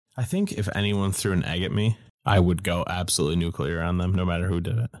I think if anyone threw an egg at me, I would go absolutely nuclear on them, no matter who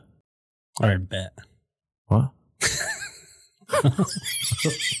did it. All right, bet. What?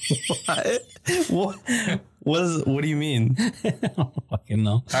 What do you mean? I don't fucking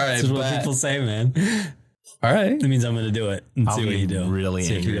know. All right, this is what people say, man. All right. That means I'm going to do it and I'll see what be you do. really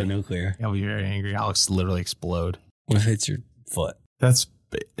see angry. if you go nuclear. I'll be very angry. I'll literally explode. What if it's your foot? That's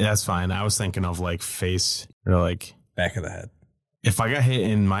fine. I was thinking of like face or like Back of the head. if I got hit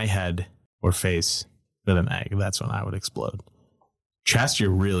in my head or face with an egg, that's when I would explode. Chest,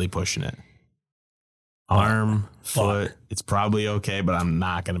 you're really pushing it. Arm, foot, it's probably okay, but I'm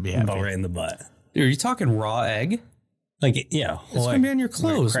not going to be happy. About right in the butt. Dude, are you talking raw egg? Like, yeah. It's going to be on your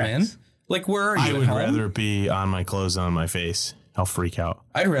clothes, man. Like, where are you? I would at home? rather it be on my clothes than on my face. I'll freak out.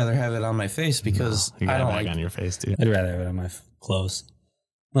 I'd rather have it on my face because You I got don't it back like on your face, dude. I'd rather have it on my clothes.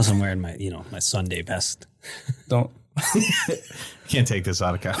 Unless I'm wearing my, my Sunday best. Don't. Can't take this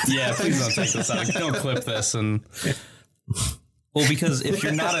out of context. Yeah, please don't take this out. Don't clip this. And well, because if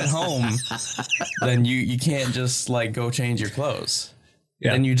you're not at home, then you can't just like go change your clothes.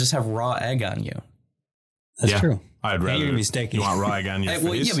 Yeah. Then you just have raw egg on you. That's true. I'd rather. You're gonna be sticky. You want raw egg on your face?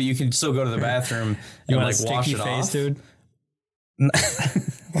 Well, yeah, but you can still go to the bathroom You and want like a wash sticky it face, off. dude?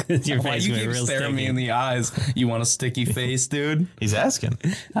 Your Why face you went keep real staring me sticky. in the eyes? You want a sticky face, dude? He's asking.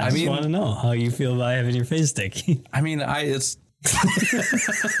 I just want to know how you feel about having your face sticky. I mean, it's.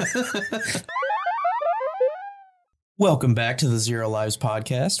 Welcome back to the Zero Lives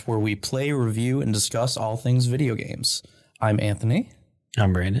podcast, where we play, review, and discuss all things video games. I'm Anthony.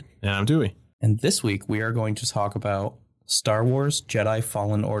 I'm Brandon. And I'm Dewey. And this week we are going to talk about Star Wars Jedi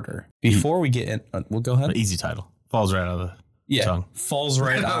Fallen Order. Before we get in, we'll go ahead. An easy title. Falls right out of the tongue. Falls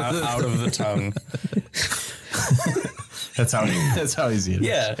right out of the tongue. That's how easy it is.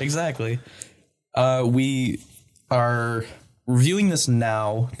 Yeah, exactly. We are reviewing this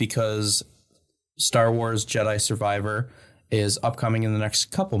now because Star Wars Jedi Survivor is upcoming in the next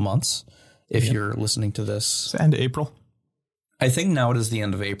couple months. If you're listening to this, It's the end of April. I think now it is the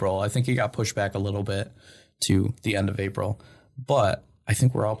end of April. I think it got pushed back a little bit to the end of April, but I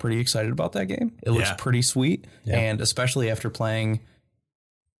think we're all pretty excited about that game. It looks pretty sweet, and especially after playing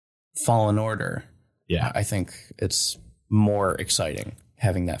Fallen Order, I think it's more exciting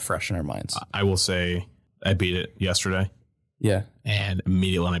having that fresh in our minds. I will say I beat it yesterday. Yeah. And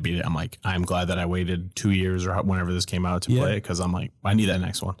immediately when I beat it, I'm like, I'm glad that I waited 2 years or whenever this came out to play it, because I'm like, I need that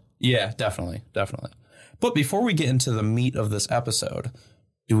next one. Yeah, definitely. But before we get into the meat of this episode,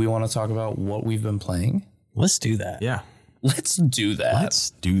 do we want to talk about what we've been playing? Let's do that. Yeah. Let's do that.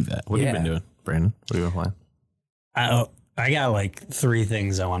 What have you been doing, Brandon? What have you been playing? I got like 3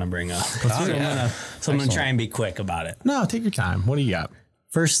 things I want to bring up. So I'm going to try and be quick about it. No, take your time. What do you got?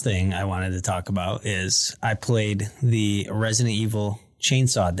 First thing I wanted to talk about is I played the Resident Evil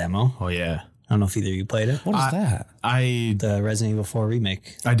Chainsaw demo. Oh, yeah. I don't know if either of you played it. What is that? The Resident Evil 4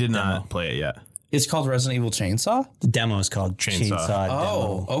 remake. I did not play it yet. It's called Resident Evil Chainsaw? The demo is called Chainsaw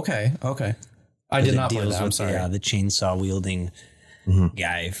Demo. Oh, okay. I did not play that. I'm sorry. The chainsaw wielding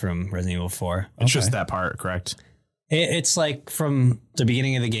guy from Resident Evil 4. It's just that part, correct? It's like from the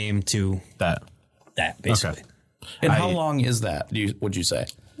beginning of the game to That basically. Okay. And how long is that, would you say?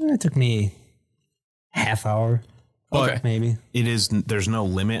 It took me half hour. Okay. Maybe. It is. There's no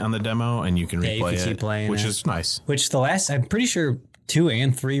limit on the demo, and you can replay you can it, keep playing which it. is nice. Which I'm pretty sure 2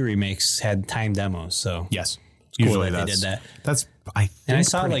 and 3 remakes had time demos. So Yes. it's cool Usually that they did that. That's, I think, And I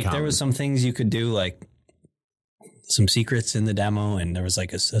saw pretty like there common. was some things you could do, like some secrets in the demo, and there was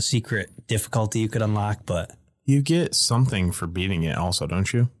like a secret difficulty you could unlock. But You get something for beating it also,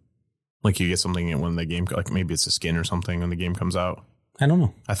 don't you? Like you get something when the game, like maybe it's a skin or something when the game comes out. I don't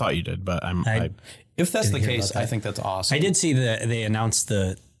know. I thought you did, but If that's the Didn't hear case, about that. I think that's awesome. I did see that they announced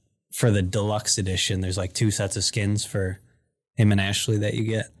for the deluxe edition, there's like 2 sets of skins for him and Ashley that you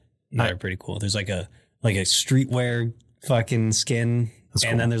get. They're pretty cool. There's like a streetwear fucking skin. That's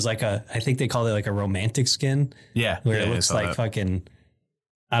and cool. then there's like I think they call it like a romantic skin. Yeah. Where yeah, it I looks saw like that. fucking,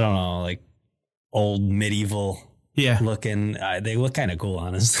 I don't know, like old medieval looking. They look kind of cool,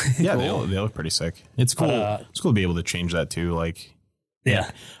 honestly. Yeah, they look pretty sick. It's cool. It's cool to be able to change that too. Like, Yeah.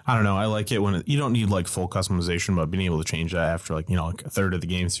 I don't know. I like it when you don't need like full customization, but being able to change that after like, like a third of the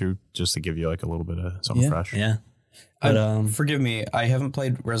game through just to give you like a little bit of something fresh. Yeah. But, forgive me, I haven't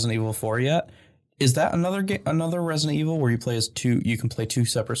played Resident Evil 4 yet. Is that another Resident Evil where you can play 2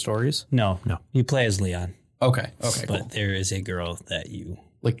 separate stories? No. You play as Leon. Okay, But cool. there is a girl that you.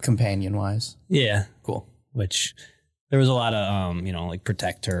 Like companion wise. Yeah. Cool. Which there was a lot of, like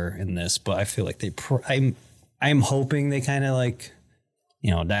protect her in this, but I feel like I'm hoping they kind of like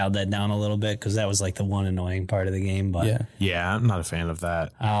dialed that down a little bit because that was like the one annoying part of the game. But yeah, I'm not a fan of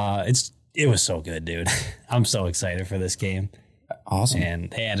that. it was so good, dude. I'm so excited for this game. Awesome.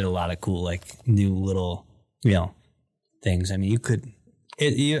 And they added a lot of cool, like, new little, things. I mean,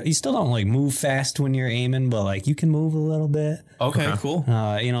 you still don't like move fast when you're aiming, but like you can move a little bit. Okay, cool.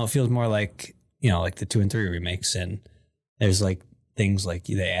 It feels more like, like the 2 and 3 remakes. And there's like things like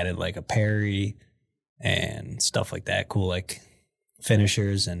they added like a parry and stuff like that. Cool, like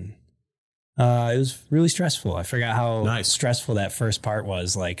finishers. And it was really stressful. I forgot how stressful that first part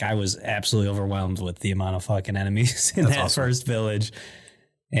was. Like I was absolutely overwhelmed with the amount of fucking enemies in that first village.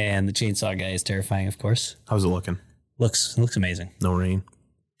 And the chainsaw guy is terrifying, of course. How's it looking? Looks amazing. No rain.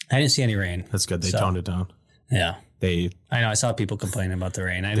 I didn't see any rain. That's good. They toned it down. Yeah. I know. I saw people complaining about the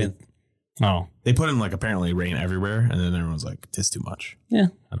rain. I didn't. Oh. They put in like apparently rain everywhere, and then everyone's like, "It's too much." Yeah.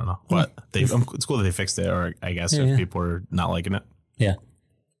 I don't know, but it's cool that they fixed it. Or I guess if people are not liking it. Yeah.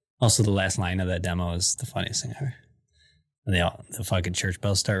 Also, the last line of that demo is the funniest thing ever. And the fucking church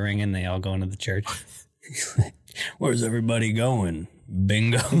bells start ringing. They all go into the church. Where's everybody going?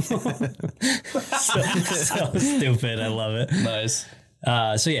 Bingo. so stupid. I love it. Nice.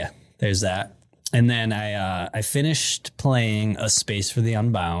 So yeah, there's that. And then I finished playing A Space for the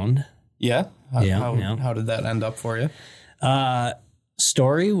Unbound. Yeah. How did that end up for you?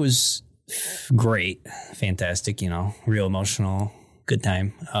 Story was great. Fantastic, real emotional, good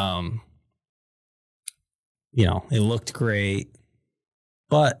time. It looked great.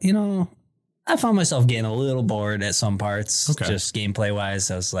 But, I found myself getting a little bored at some parts, just gameplay wise.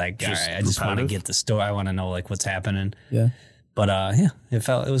 I was like, all right, I just want to get the story. I want to know like what's happening. Yeah. But it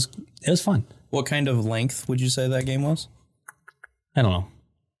was fun. What kind of length would you say that game was? I don't know.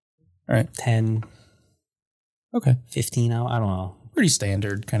 All right. 10. Okay. 15 hours. I don't know. Pretty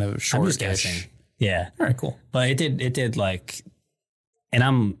standard, kind of short. I'm just guessing. Yeah. All right, cool. But it did like, and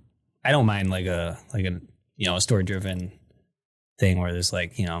I don't mind like a story driven thing where there's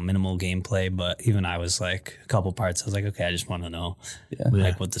like, minimal gameplay, but even I was like a couple parts, I was like, okay, I just want to know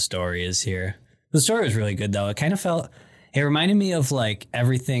like what the story is here. The story was really good though. It reminded me of like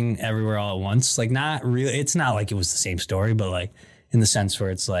Everything Everywhere All at Once. Like not really, it's not like it was the same story, but like in the sense where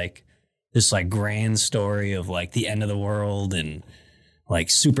it's like this like grand story of like the end of the world and like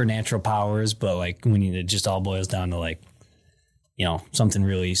supernatural powers. But like when it just all boils down to like, something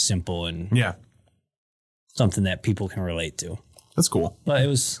really simple and something that people can relate to. That's cool. But it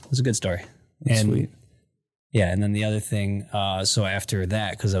was a good story. That's sweet. Yeah. And then the other thing, so after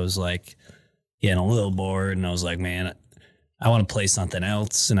that, cause I was like getting a little bored and I was like, man, I want to play something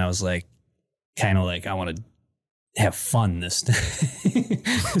else. And I was like, kind of like, I want to have fun this time.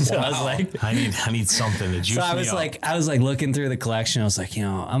 So I was like, I need something to juice me up. I was like looking through the collection. I was like,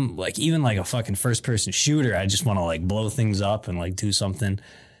 I'm like, even like a fucking first person shooter. I just want to like blow things up and like do something.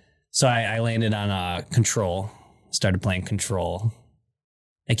 So I landed on Control. Started playing Control.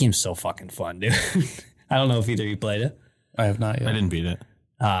 That game's so fucking fun, dude. I don't know if either of you played it. I have not yet. I didn't beat it.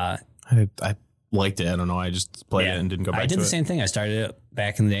 I liked it. I don't know. I just played it and didn't go back to it. I did the same thing. I started it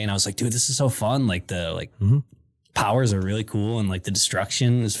back in the day and I was like, dude, this is so fun. Like the powers are really cool and like the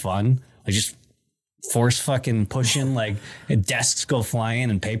destruction is fun. Like just force fucking pushing, like desks go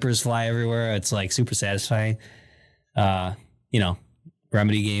flying and papers fly everywhere. It's like super satisfying.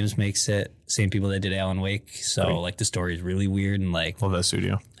 Remedy Games makes it. Same people that did Alan Wake. So like the story is really weird and like love that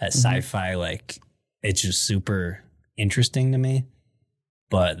studio. That sci-fi, like it's just super interesting to me.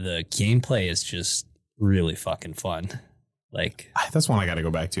 But the gameplay is just really fucking fun. Like that's one I got to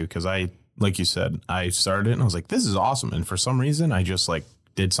go back to because like you said, I started it and I was like, this is awesome. And for some reason, I just like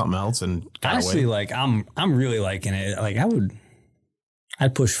did something else and got honestly, away. Like I'm really liking it. Like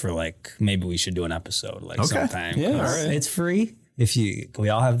I'd push for like maybe we should do an episode like sometime. Yeah, all right. It's free. We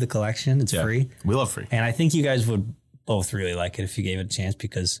all have the collection. It's free. We love free. And I think you guys would both really like it if you gave it a chance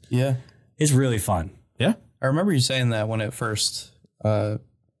because it's really fun. Yeah. I remember you saying that when it first, maybe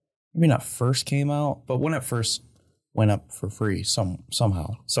not first came out, but when it first went up for free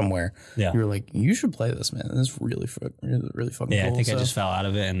somehow, somewhere. Yeah. You were like, you should play this, man. This is really fucking cool. Yeah, I think I just fell out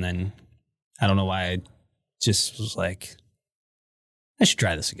of it. And then I don't know why I just was like, I should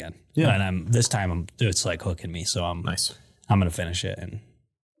try this again. Yeah. And this time it's like hooking me. So I'm nice. I'm going to finish it and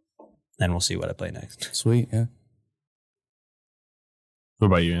then we'll see what I play next. Sweet. Yeah. What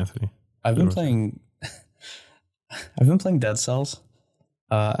about you, Anthony? I've been playing Dead Cells.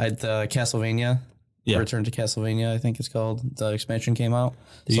 At the Castlevania. Return to Castlevania, I think it's called. The expansion came out.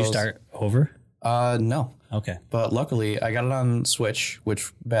 Did you start over? No. Okay. But luckily I got it on Switch,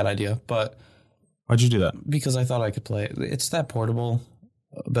 which bad idea, but why'd you do that? Because I thought I could play it. It's that portable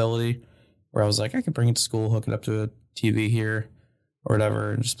ability where I was like, I could bring it to school, hook it up to a TV here, or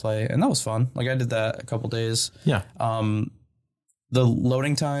whatever and just play. And that was fun. Like I did that a couple days. Yeah. The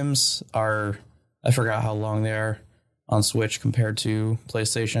loading times are, I forgot how long they are on Switch compared to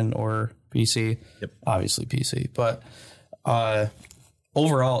PlayStation or PC. Yep. Obviously PC, but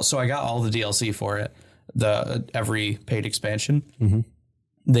overall, so I got all the DLC for it. Every paid expansion. Mm-hmm.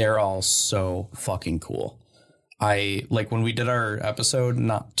 They're all so fucking cool. I like when we did our episode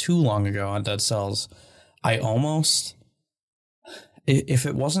not too long ago on Dead Cells, I almost, if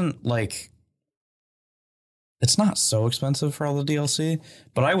it wasn't like, it's not so expensive for all the DLC,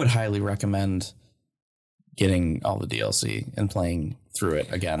 but I would highly recommend getting all the DLC and playing through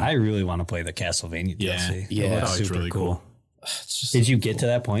it again. I really want to play the Castlevania DLC. Yeah. It's super really cool. It's just Did you get to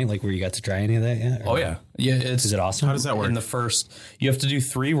that point, like where you got to try any of that yet? Oh yeah. Yeah. Is it awesome? How does that work? In the first, you have to do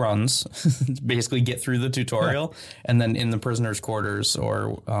 3 runs, basically get through the tutorial, and then in the prisoner's quarters,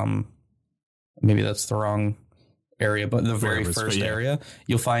 or maybe that's the wrong area, but the very first area,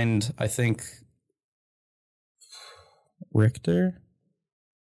 you'll find, I think, Richter.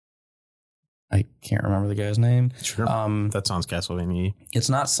 I can't remember the guy's name. Sure. That sounds Castlevania. It's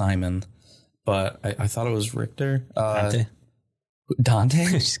not Simon, but I thought it was Richter. Dante?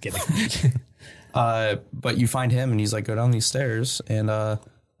 Just kidding. But you find him and he's like, go down these stairs and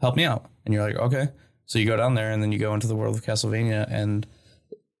help me out. And you're like, okay. So you go down there and then you go into the world of Castlevania, and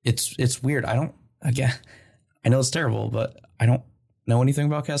it's weird. I know it's terrible, but I don't know anything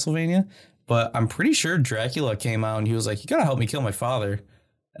about Castlevania. But I'm pretty sure Dracula came out and he was like, you gotta help me kill my father.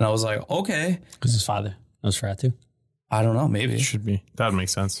 And I was like, okay. Because his father Nosferatu? I don't know, maybe. It should be. That would make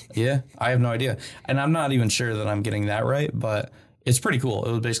sense. Yeah, I have no idea. And I'm not even sure that I'm getting that right, but it's pretty cool.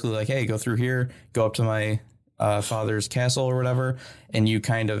 It was basically like, hey, go through here, go up to my father's castle or whatever. And you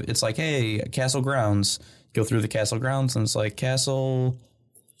kind of, it's like, hey, castle grounds. Go through the castle grounds and it's like castle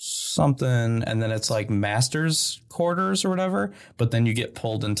something. And then it's like master's quarters or whatever. But then you get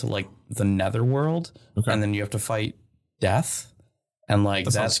pulled into like the netherworld. Okay. And then you have to fight death. And like,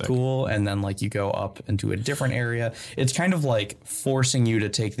 that's cool. And then like you go up into a different area. It's kind of like forcing you to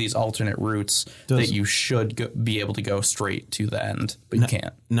take these alternate routes that you should be able to go straight to the end, but you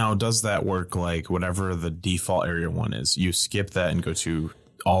can't. Now, does that work like whatever the default area 1 is? You skip that and go to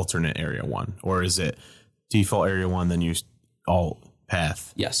alternate area 1? Or is it default area 1, then you alt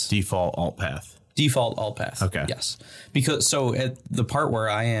path? Yes. Default alt path. Default alt path. Okay. Yes. Because so at the part where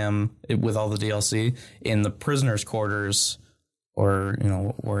I am with all the DLC in the prisoner's quarters, or, you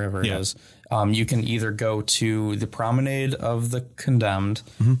know, wherever it is, you can either go to the promenade of the condemned,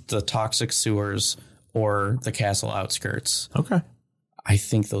 the toxic sewers, or the castle outskirts. Okay. I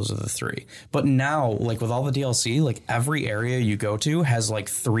think those are the 3. But now, like with all the DLC, like every area you go to has like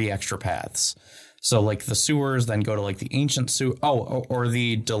 3 extra paths. So like the sewers then go to like the ancient sewer. Or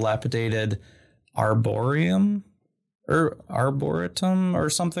the dilapidated arboretum or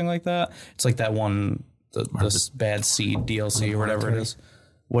something like that. It's like that one... The bad seed DLC or whatever it is.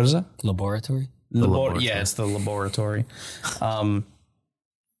 What is it? Laboratory? Yeah, it's the laboratory. But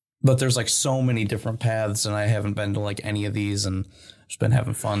there's like so many different paths, and I haven't been to like any of these, and just been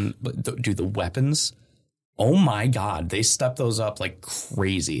having fun. But dude, the weapons, oh my God, they step those up like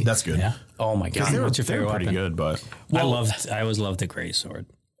crazy. That's good. Yeah. Oh my God. What's your favorite pretty weapon? Good, but I always loved the gray sword.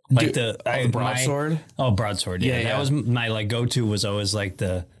 Like the broadsword? Broadsword. Yeah. That was my like go-to, was always like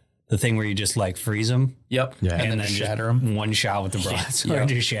the thing where you just like freeze them. Yep. Yeah. And then shatter them. One shot with the broadsword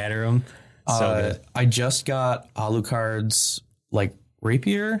to shatter them. So good. I just got Alucard's like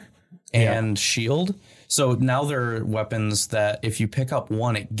rapier and shield. So now they're weapons that if you pick up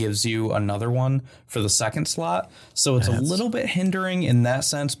one, it gives you another one for the second slot. So it's a little bit hindering in that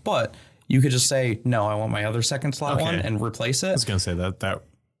sense, but you could just say, no, I want my other second slot one and replace it. I was going to say that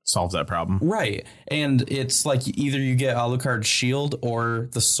solves that problem. Right. And it's like either you get Alucard's shield or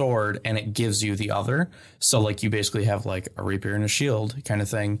the sword and it gives you the other. So like you basically have like a rapier and a shield kind of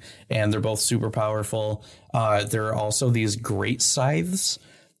thing. And they're both super powerful. There are also these great scythes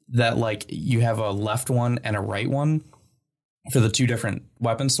that like you have a left one and a right one for the 2 different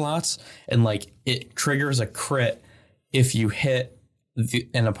weapon slots. And like it triggers a crit if you hit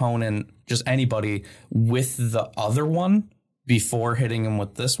an opponent, just anybody, with the other one before hitting him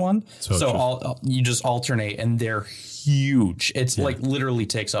with this one. So you just alternate, and they're huge. It's like literally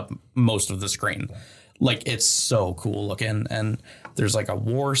takes up most of the screen. Like it's so cool looking. And there's like a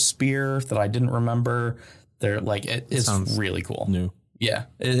war spear that I didn't remember. They're like, it's really cool. New. Yeah,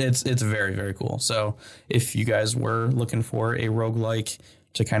 it's very, very cool. So if you guys were looking for a roguelike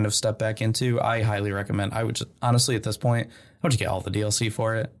to kind of step back into, I highly recommend. I would just, honestly, at this point, I would just get all the DLC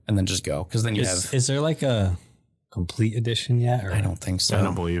for it and then just go. Because then you have... Is there like a complete edition yet? Or I don't think so. I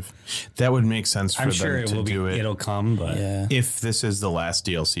don't believe that would make sense for I'm them sure it to will do be. it. It'll come, but Yeah. If this is the last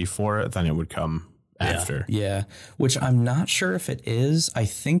DLC for it, then it would come after. Yeah, which I'm not sure if it is. I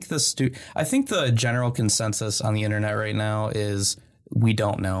think the general consensus on the internet right now is we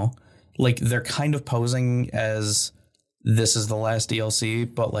don't know. Like they're kind of posing as this is the last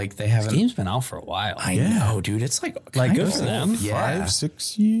DLC, but like they haven't. the game's been out for a while. I know, dude. It's like good of for them. Yeah,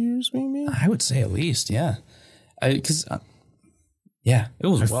 5-6 years, maybe. I would say at least. Yeah, because it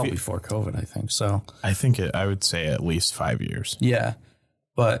was well before COVID. I think so. I would say at least 5 years. Yeah.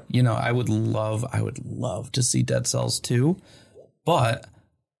 But, you know, I would love to see Dead Cells 2. But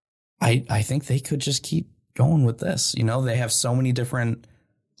I think they could just keep going with this. You know, they have so many different,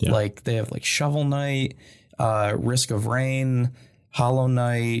 like, they have like Shovel Knight, Risk of Rain, Hollow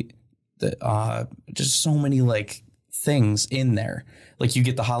Knight, just so many like things in there. Like you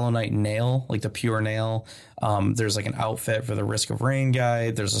get the Hollow Knight nail, like the pure nail. There's like an outfit for the Risk of Rain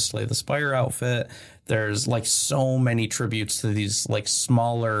guy. There's a Slay the Spire outfit. There's like so many tributes to these like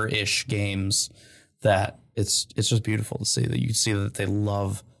smaller-ish games that it's just beautiful to see that you can see that they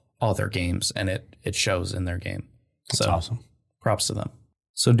love all their games and it shows in their game. That's awesome. Props to them.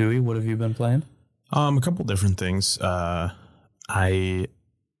 So Dewey, what have you been playing? A couple different things. I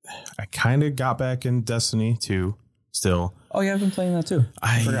kind of got back in Destiny 2 still. Oh yeah, I've been playing that too.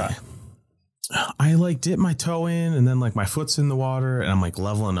 I forgot. I like dip my toe in and then like my foot's in the water and I'm like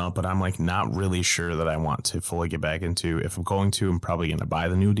leveling up, but I'm like not really sure that I want to fully get back into. If I'm going to, I'm probably going to buy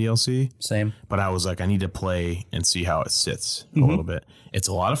the new DLC. Same. But I was like, I need to play and see how it sits a little bit. It's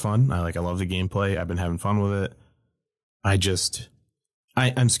a lot of fun. I love the gameplay. I've been having fun with it.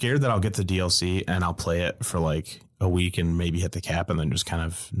 I'm scared that I'll get the DLC and I'll play it for like a week and maybe hit the cap and then just kind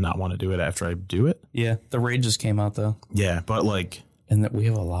of not want to do it after I do it. Yeah. The raid just came out though. Yeah. But like, and that we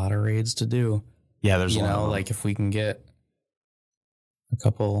have a lot of raids to do. Yeah, there's you a lot know, of like if we can get a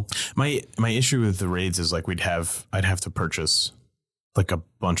couple. My issue with the raids is like I'd have to purchase like a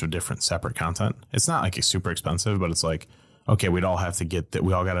bunch of different separate content. It's not like it's super expensive, but it's like, okay, we'd all have to get that.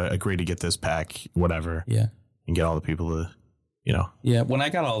 We all got to agree to get this pack, whatever. Yeah. And get all the people to, you know. Yeah. When I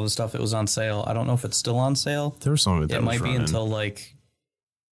got all this stuff, it was on sale. I don't know if it's still on sale. There was some of it that it might be until like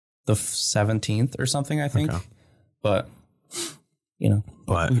the 17th or something, I think. Okay. But you know,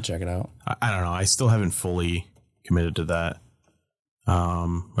 we can check it out. I don't know. I still haven't fully committed to that.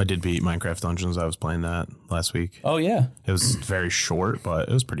 I did beat Minecraft Dungeons. I was playing that last week. Oh, yeah. It was very short, but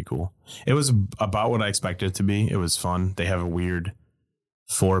it was pretty cool. It was about what I expected it to be. It was fun. They have a weird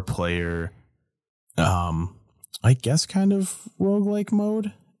 4-player, I guess, kind of roguelike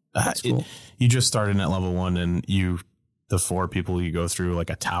mode. That's cool. You just start in at level 1 and the 4 people, you go through like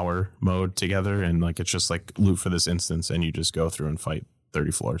a tower mode together and like it's just like loot for this instance and you just go through and fight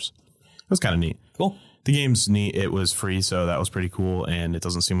 30 floors. It was kind of neat. Cool. The game's neat. It was free, so that was pretty cool. And it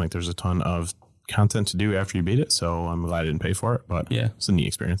doesn't seem like there's a ton of content to do after you beat it, so I'm glad I didn't pay for it. But yeah, it's a neat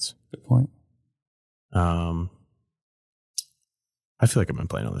experience. Good point. I feel like I've been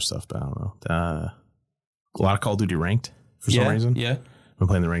playing other stuff, but I don't know. A lot of Call of Duty ranked for some reason. Yeah, I've been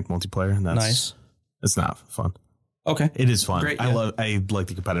playing the ranked multiplayer, and that's nice. It's not fun. Okay, it is fun. Great, I like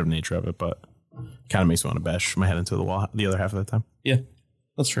the competitive nature of it, but kind of makes me want to bash my head into the wall the other half of the time. Yeah,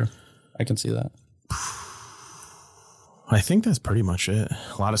 that's true. I can see that. I think that's pretty much it.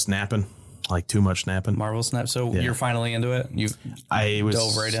 A lot of snapping, like too much snapping. Marvel Snap. So you're finally into it. I was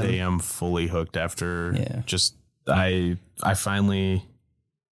dove right in. I'm fully hooked after just I finally,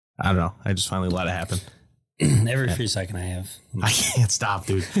 I don't know. I just finally let it happen. Every free second I have. I can't stop,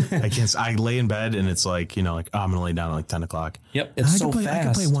 dude. I can't. I lay in bed and it's like, you know, like, oh, I'm going to lay down at like 10 o'clock. Yep. It's so fast. I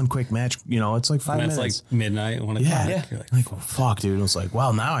can play one quick match. You know, it's like 5 minutes. It's like midnight, 1 o'clock. Yeah. You're like well, fuck, dude. It was like,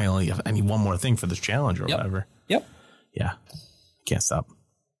 well, now I need one more thing for this challenge or whatever. Yep. Yeah. Can't stop.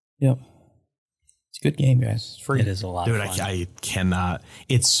 Yep. It's a good game, guys. It's free. It is a lot dude, of fun. I cannot.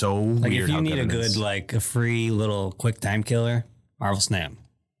 It's so like weird. If you need a good, like a free little quick time killer, Marvel Snap.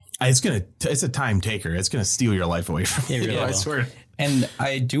 It's a time taker. It's going to steal your life away from you. I swear. And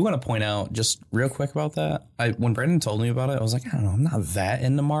I do want to point out just real quick about that. When Brendan told me about it, I was like, I don't know. I'm not that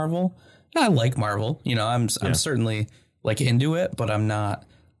into Marvel. I like Marvel. You know, I'm certainly like into it, but I'm not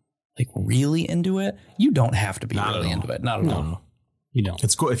like really into it. You don't have to be really into it. Not at all. You don't.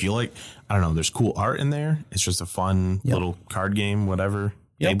 It's cool. If you like, I don't know, there's cool art in there. It's just a fun little card game, whatever.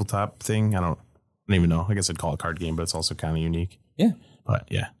 Tabletop thing. I don't even know. I guess I'd call it a card game, but it's also kind of unique. Yeah. But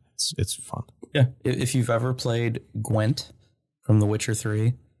yeah. It's fun. Yeah. If you've ever played Gwent from The Witcher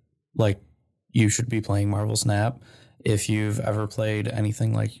 3, like you should be playing Marvel Snap. If you've ever played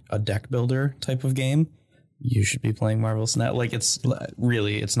anything like a deck builder type of game, you should be playing Marvel Snap. Like it's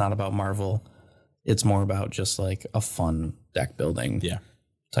not about Marvel It's more about just like a fun deck building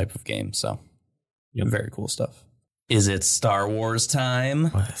type of game. So very cool stuff. Is it Star Wars time?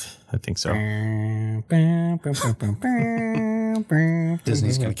 I think so.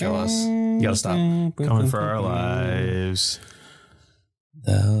 Disney's going to kill us. You got to stop. Coming for our lives.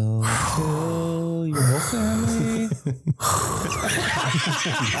 They'll kill your family.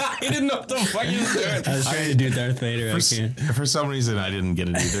 I didn't know what the fuck you was doing. I was trying to do Darth Vader. For some reason, I didn't get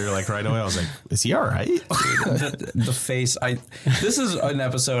it either. Like right away, I was like, "Is he all right?" The face. This is an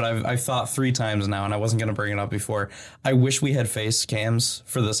episode I've thought 3 times now, and I wasn't going to bring it up before. I wish we had face cams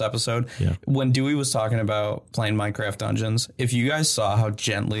for this episode. Yeah. When Dewey was talking about playing Minecraft Dungeons, if you guys saw how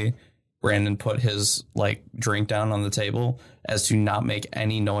gently Brandon put his like drink down on the table as to not make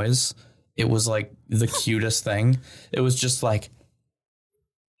any noise, it was like the cutest thing. It was just like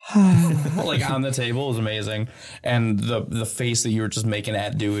like on the table. It was amazing. And the face that you were just making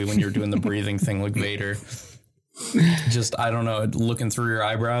at Dewey when you were doing the breathing thing like Vader, just I don't know, looking through your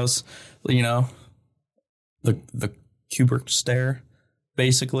eyebrows, you know, the Kubrick stare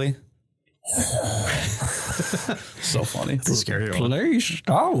basically. So funny. It's a scary one. Play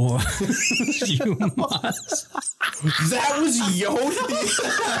Star Wars. You must. That was Yoda.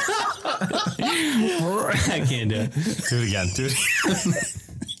 I can't do it. Do it again. Do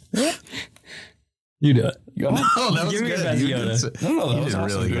it. You do it. Go. No, that was Give me your good. best You Yoda. did- No, that you was did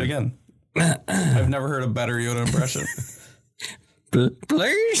awesome. really Do it good. again. I've never heard a better Yoda impression.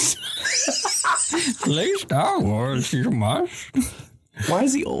 Please. Play Star Wars. You must. Why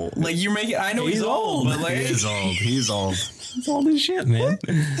is he old? Like you're making. I know he's old, but like He is old. He's old. He's old as shit, man.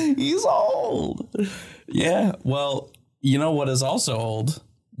 he's old. Yeah. Well, you know what is also old?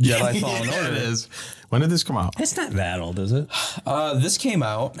 Jedi Fallen Yeah, Order. it is. When did this come out? It's not that old, is it? This came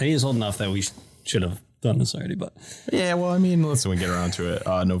out. He is old enough that we should have done this already, but Yeah, well, I mean, listen, we get around to it.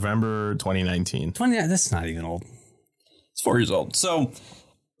 November 2019. 20. That's not even old. It's 4 years old. So,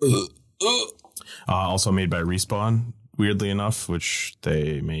 Also made by Respawn, weirdly enough, which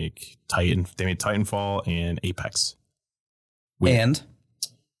they make Titan. They made Titanfall and Apex. Weird. and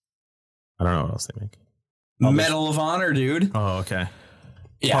I don't know what else they make. Medal of Honor, dude. Oh, okay.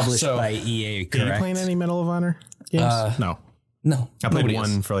 Yeah. Published so by EA, Are you correct? playing any Medal of Honor games? No. no, I played nobody one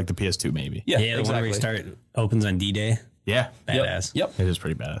is. for like the PS2, maybe. Yeah, Yeah, the one where exactly. you start opens on D-Day. Yeah. Badass. Yep. It is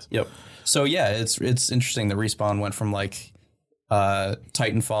pretty badass. Yep. So yeah, it's interesting that Respawn went from like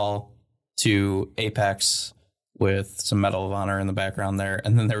Titanfall to Apex with some Medal of Honor in the background there,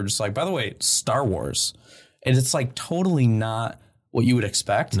 and then they were just like, by the way, Star Wars, and it's like totally not what you would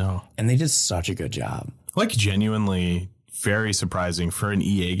expect. No. And they did such a good job. Like genuinely very surprising for an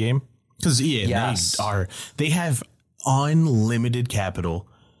EA game. Because EA, Yes. they have unlimited capital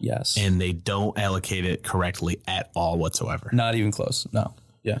Yes. and they don't allocate it correctly at all whatsoever. Not even close. No.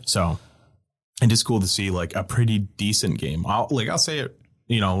 Yeah. So and it's cool to see like a pretty decent game. I'll say it,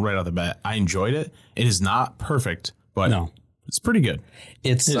 right off the bat. I enjoyed it. It is not perfect, but No. it's pretty good.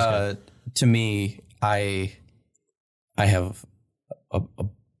 It's to me, I have a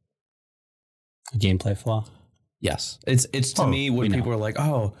Gameplay flaw. yes. It's to me when we know. people are like,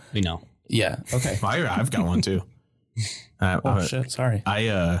 oh We know. yeah, okay. I've got one too. Oh shit, sorry. I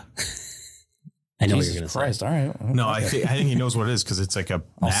know what you're Jesus going to say. Christ, all right. No, I think he knows what it is because it's like a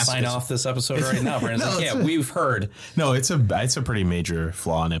I'll massive. sign off this episode right now, Brandon. No, Like, it's yeah, we've heard. No, it's a pretty major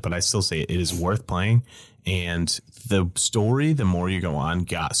flaw in it, but I still say it is worth playing. And the story, the more you go on,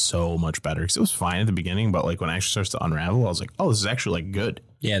 got so much better because it was fine at the beginning, but like when it actually starts to unravel, I was like, oh, this is actually like good.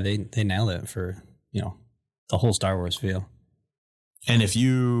 Yeah, they nailed it for, the whole Star Wars feel. And if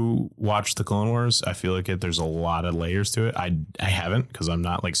you watch the Clone Wars, I feel like there's a lot of layers to it. I haven't because I'm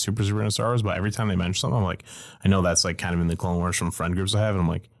not like super into Star Wars, but every time they mention something, I'm like, I know that's like kind of in the Clone Wars from friend groups I have, and I'm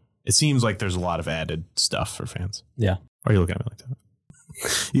like, it seems like there's a lot of added stuff for fans. Yeah. Why are you looking at me like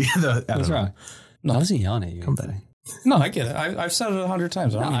that? What's wrong? No, I wasn't yelling at you. Come back. No, I get it. I've said it 100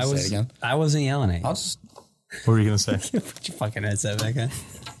 times. I don't need to say it again. I wasn't yelling at you. I'll just What were you gonna say? Put your fucking headset back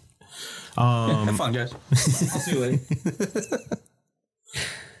on. have fun, guys. I'll see you later.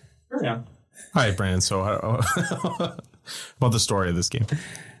 Yeah. All right, Brandon. So, about the story of this game.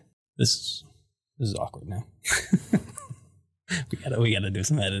 This is awkward now. we gotta do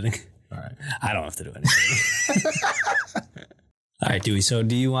some editing. All right. I don't have to do anything. All right, Dewey. So,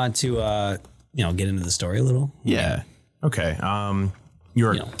 do you want to get into the story a little? Yeah. Okay.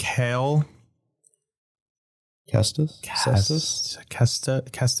 You're Cal Kestis? Kestis.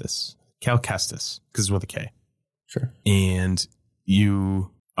 Cal Kestis, because it's with a K. Sure. And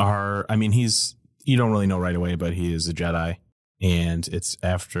you are, you don't really know right away, but he is a Jedi, and it's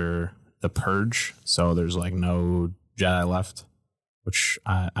after the Purge, so there's like no Jedi left. which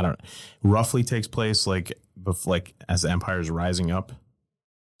I don't roughly takes place like as the Empire is rising up.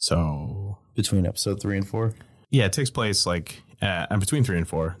 So between episode 3 and 4. Yeah, it takes place like between 3 and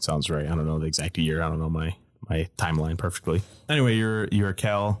 4. Sounds right. I don't know the exact year. I don't know my timeline perfectly. Anyway, you're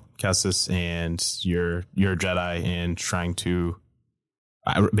Cal Kestis, and you're a Jedi and trying to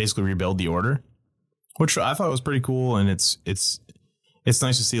basically rebuild the Order, which I thought was pretty cool. And it's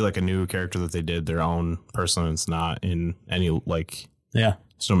nice to see like a new character that they did their own person. And it's not in any like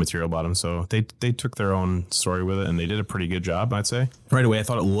there's no material about them, so they took their own story with it, and they did a pretty good job, I'd say. Right away, I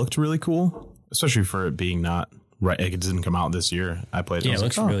thought it looked really cool, especially for it being not right. Like, it didn't come out this year. I played it. Yeah, it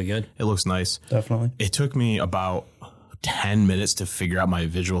looks really good. It looks nice. Definitely. It took me about 10 minutes to figure out my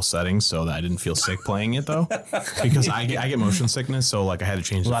visual settings so that I didn't feel sick playing it, though, because I get motion sickness. So like I had to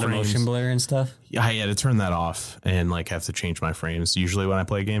change a lot of motion blur and stuff. Yeah, I had to turn that off and like have to change my frames usually when I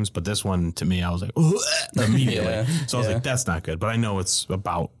play games. But this one, to me, I was like immediately. So I was like, that's not good. But I know it's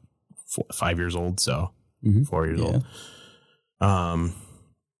about 5 years old, so 4 years old. I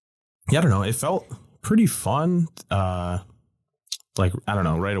don't know. It felt pretty fun. Like, I don't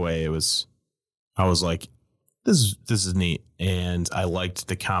know. Right away, I was like, this is neat, and I liked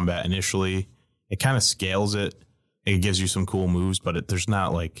the combat initially. It kind of scales it. It gives you some cool moves, but there's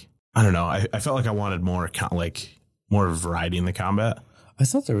not like, I don't know. I felt like I wanted more variety in the combat. I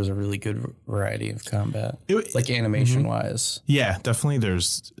thought there was a really good variety of combat, like animation wise. Yeah, definitely.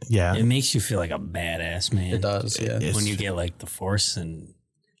 It makes you feel like a badass, man. It does, yeah. When you get like the Force and,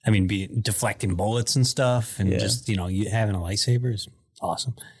 I mean, be deflecting bullets and stuff, and just, you having a lightsaber is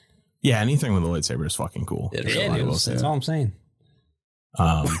awesome. Yeah, anything with a lightsaber is fucking cool. That's all I'm saying.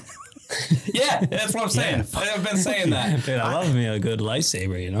 Yeah, that's what I'm saying. I've been saying that. Dude, I love me a good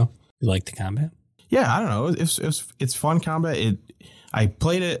lightsaber, You like the combat? Yeah, I don't know. It's fun combat. I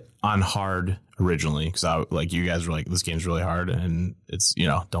played it on hard originally because like you guys were like, this game's really hard, and it's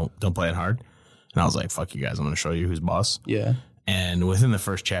don't play it hard. And I was like, fuck you guys, I'm going to show you who's boss. Yeah. And within the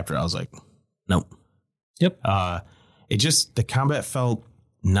first chapter, I was like, nope. Yep. The combat felt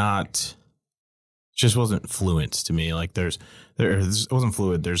just wasn't fluent to me. Like it wasn't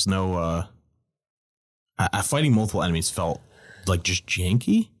fluid. There's no fighting multiple enemies felt like just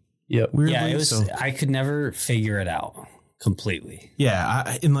janky. Yep. Weirdly. Yeah, it was. I could never figure it out completely.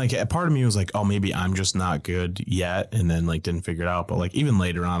 Yeah, and like a part of me was like, oh, maybe I'm just not good yet, and then like didn't figure it out. But like even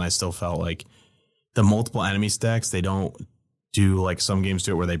later on, I still felt like the multiple enemy stacks, they don't do like some games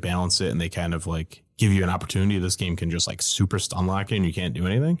do it where they balance it and they kind of like give you an opportunity. This game can just like super stun lock you and you can't do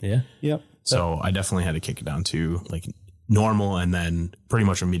anything. Yeah. Yep. So I definitely had to kick it down to like normal, and then pretty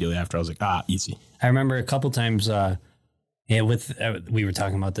much immediately after I was like, easy. I remember a couple times, we were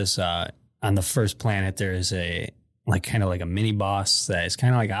talking about this on the first planet. There is like kind of like a mini boss that is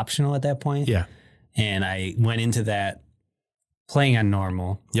kind of like optional at that point. Yeah. And I went into that playing on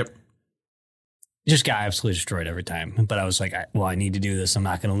normal. Yep. Just got absolutely destroyed every time. But I was like, I need to do this. I'm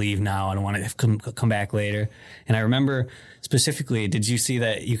not going to leave now. I don't want to come back later. And I remember specifically, did you see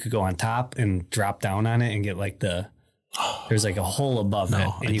that you could go on top and drop down on it and get like there's like a hole above it,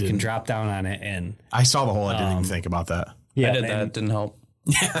 and you can drop down on it. And I saw the hole. I didn't even think about that. Yeah, I did that. It didn't help.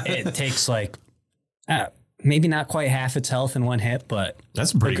 It takes like maybe not quite half its health in one hit, but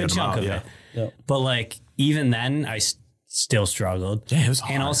that's a pretty good chunk amount, of it. Yep. But like even then, I still struggled. Yeah, it was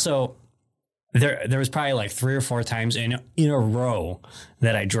hard. And also, there was probably like 3 or 4 times in a row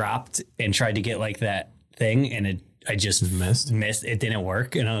that I dropped and tried to get like that thing, and I just missed. It didn't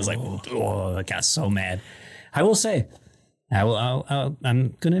work, and I was like, oh, I got so mad. I will say,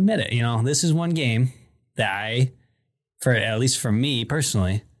 I'm gonna admit it. This is one game that at least for me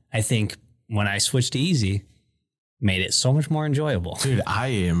personally, I think when I switched to easy, made it so much more enjoyable. Dude,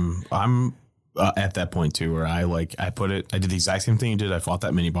 I'm at that point too, where I did the exact same thing you did. I fought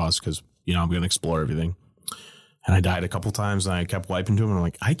that mini boss because I'm going to explore everything. And I died a couple times, and I kept wiping to him, and I'm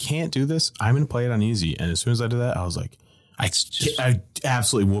like, I can't do this. I'm going to play it on easy. And as soon as I did that, I was like, I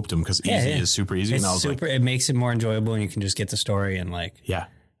absolutely whooped him because easy is super easy. It's and I was super, it makes it more enjoyable, and you can just get the story and like, yeah.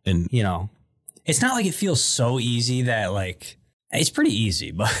 And it's not like it feels so easy that like, it's pretty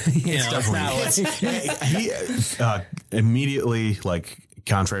easy, but it's not immediately like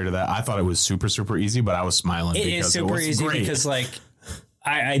contrary to that, I thought it was super, super easy, but I was smiling because it was easy great. Because like,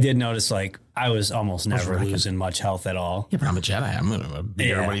 I did notice like I was almost never losing much health at all. Yeah, but I'm a Jedi. I'm gonna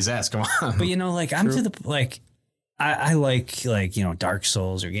beat everybody's ass. Come on. But like I'm to the like I like Dark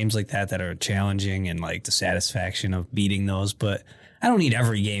Souls or games like that are challenging and like the satisfaction of beating those. But I don't need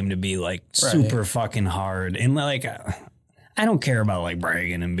every game to be like super fucking hard. And like I don't care about like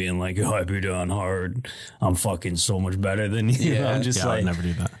bragging and being like, oh, I beat it on hard. I'm fucking so much better than you. I'm just I would never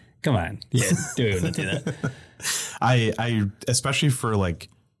do that. Come on, dude, do that. I especially for like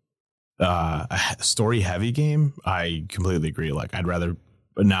a story heavy game, I completely agree. Like I'd rather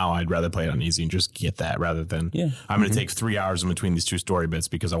play it on easy and just get that rather than I'm going to take 3 hours in between these two story bits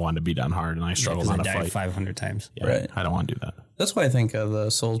because I wanted to beat on hard and I struggled on a fight 500 times. Yeah, right. I don't want to do that. That's why I think the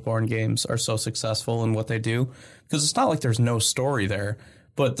Soulsborne games are so successful in what they do, because it's not like there's no story there,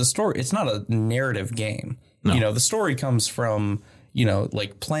 but the story, it's not a narrative game. No. You know, the story comes from, you know,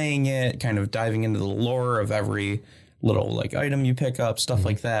 like playing it, kind of diving into the lore of every little like item you pick up, stuff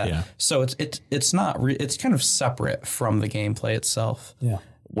like that. Yeah. So it's not it's kind of separate from the gameplay itself. Yeah.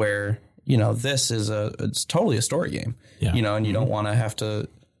 Where, you know, this is it's totally a story game. Yeah. You know, and you don't want to have to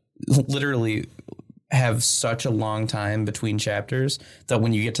literally have such a long time between chapters that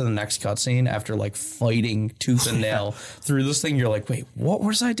when you get to the next cutscene after like fighting tooth and nail through this thing, you're like, wait, what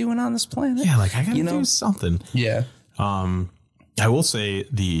was I doing on this planet? Yeah, like I gotta do something. Yeah. I will say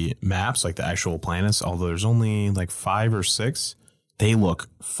the maps, like the actual planets, although there's only like 5 or 6, they look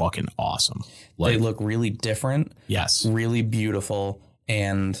fucking awesome. Like, they look really different. Yes. Really beautiful.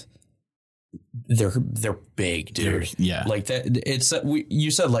 And they're big, dude. Yeah. Like that. You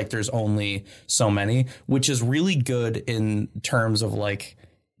said like there's only so many, which is really good in terms of like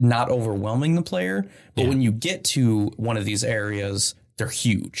not overwhelming the player. But when you get to one of these areas, they're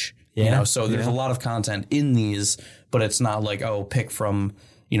huge. Yeah. You know, so there's a lot of content in these, but it's not like, oh, pick from,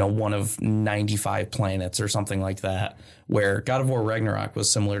 you know, one of 95 planets or something like that, where God of War Ragnarok was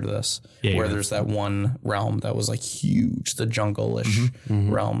similar to this, where there's that one realm that was like huge, the jungle-ish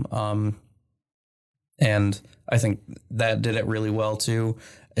realm. And I think that did it really well too.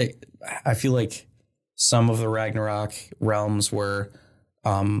 I feel like some of the Ragnarok realms were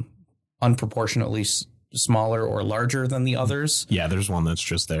unproportionately smaller or larger than the others. Yeah, there's one that's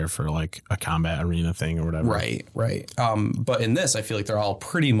just there for like a combat arena thing or whatever. Right. But in this, I feel like they're all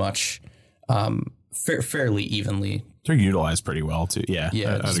pretty much fairly evenly. They're utilized pretty well too. Yeah.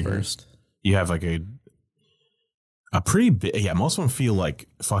 Yeah, dispersed. You have like a pretty big, most of them feel like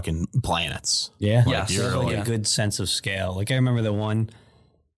fucking planets. Yeah. Like There's like a good sense of scale. Like I remember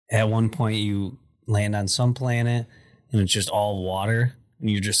at one point you land on some planet and it's just all water. And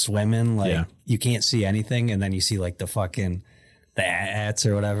you're just swimming, like you can't see anything, and then you see like the ants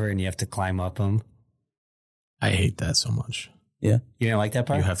or whatever, and you have to climb up them. I hate that so much. Yeah, you didn't like that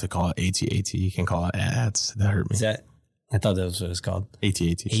part? You have to call it AT-AT. You can call it ants. That hurt me. Is that? I thought that was what it was called.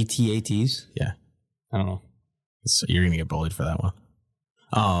 AT-ATs. AT-ATs? Yeah. I don't know. You're gonna get bullied for that one.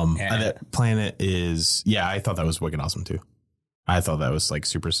 That planet is I thought that was wicked awesome too. I thought that was like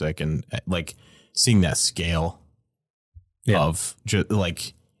super sick, and like seeing that scale. Of just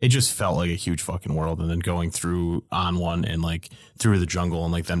like it just felt like a huge fucking world, and then going through on one and like through the jungle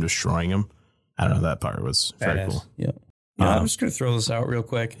and like them destroying them. I don't know, that part was very cool. Yeah. I'm just gonna throw this out real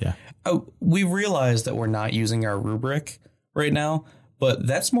quick. Yeah. We realize that we're not using our rubric right now, but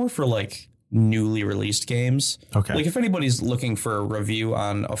that's more for like newly released games. Okay. Like if anybody's looking for a review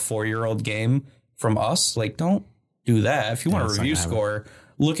on a 4-year-old game from us, like don't do that. If you want a review score,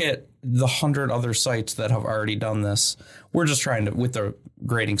 look at the 100 other sites that have already done this. We're just trying to, with the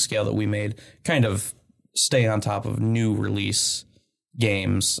grading scale that we made, kind of stay on top of new release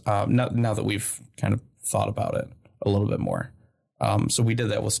games. Now that we've kind of thought about it a little bit more. So we did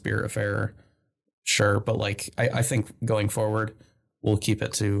that with Spiritfarer, sure. But like, I think going forward, we'll keep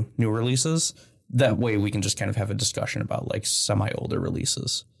it to new releases. That way we can just kind of have a discussion about like semi-older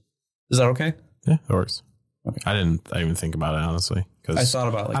releases. Is that okay? Yeah, it works. Okay. I didn't even think about it, honestly. Because I thought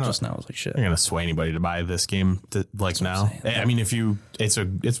about like just now. I was like, shit. I'm going to sway anybody to buy this game now. I mean,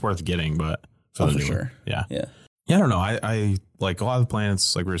 it's worth getting, but for sure. Yeah. I don't know. I like a lot of the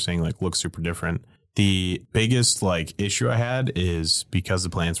planets, like we were saying, like look super different. The biggest like issue I had is because the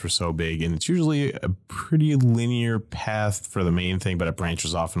planets were so big, and it's usually a pretty linear path for the main thing, but it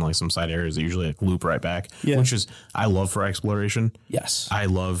branches off in like some side areas that usually like loop right back, which is I love for exploration. Yes. I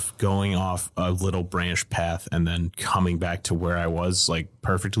love going off a little branch path and then coming back to where I was like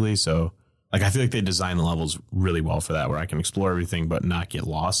perfectly. So like I feel like they designed the levels really well for that, where I can explore everything but not get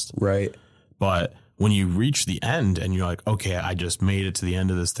lost. Right. But when you reach the end and you're like, okay, I just made it to the end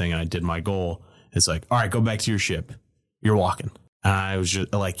of this thing and I did my goal. It's like, all right, go back to your ship. You're walking. And I was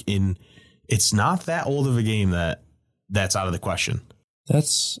just like it's not that old of a game that's out of the question.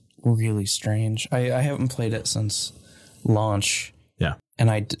 That's really strange. I haven't played it since launch. Yeah. And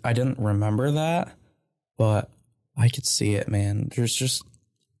I didn't remember that, but I could see it, man. There's just.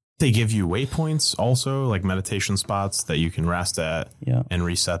 They give you waypoints also, like meditation spots that you can rest at and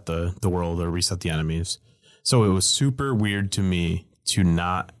reset the world or reset the enemies. So it was super weird to me to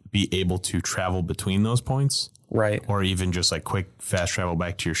not be able to travel between those points. Right. Or even just like quick, fast travel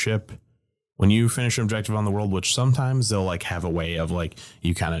back to your ship when you finish an objective on the world, which sometimes they'll like have a way of like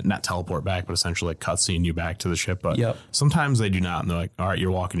you kind of not teleport back, but essentially like cutscene you back to the ship. But sometimes they do not. And they're like, all right,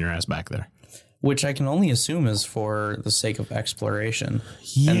 you're walking your ass back there. Which I can only assume is for the sake of exploration.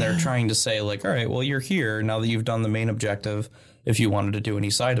 Yeah. And they're trying to say like, all right, well, you're here now that you've done the main objective. If you wanted to do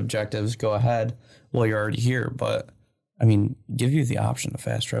any side objectives, go ahead. Well, you're already here. But I mean, give you the option to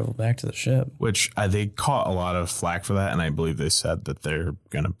fast travel back to the ship. Which they caught a lot of flack for that. And I believe they said that they're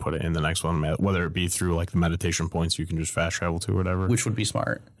going to put it in the next one, whether it be through like the meditation points you can just fast travel to or whatever. Which would be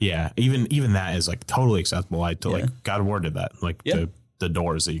smart. Yeah. Even that is like totally acceptable. Like God of War did that. Like the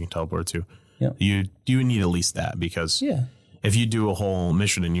doors that you can teleport to. Yeah. You need at least that because if you do a whole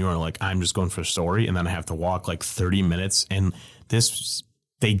mission and you are like, I'm just going for a story and then I have to walk like 30 minutes and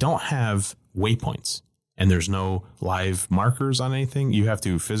they don't have waypoints. And there's no live markers on anything. You have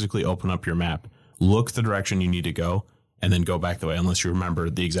to physically open up your map, look the direction you need to go, and then go back the way, unless you remember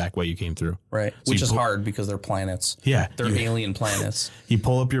the exact way you came through. Right. So which is hard because they're planets. Yeah. They're alien planets. You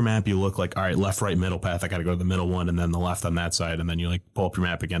pull up your map, you look like, all right, left, right, middle path. I got to go to the middle one and then the left on that side. And then you like pull up your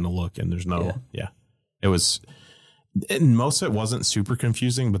map again to look and there's no, It was, and most of it wasn't super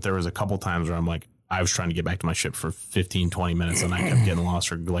confusing, but there was a couple times where I'm like, I was trying to get back to my ship for 15, 20 minutes and I kept getting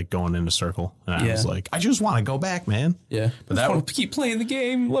lost or like going in a circle. And I was like, I just want to go back, man. Yeah. But that would keep playing the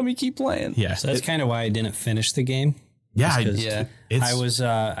game. Let me keep playing. Yeah. So that's kind of why I didn't finish the game. Yeah.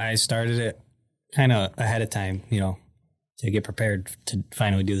 I started it kind of ahead of time, to get prepared to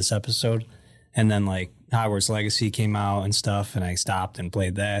finally do this episode. And then like Hogwarts Legacy came out and stuff. And I stopped and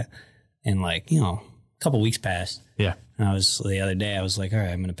played that. And like, a couple weeks passed. Yeah. And the other day I was like, all right,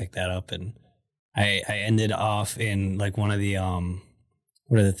 I'm going to pick that up. And I ended off in like one of the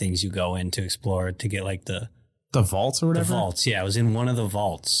what are the things you go in to explore to get like the vaults or whatever? The vaults, yeah. I was in one of the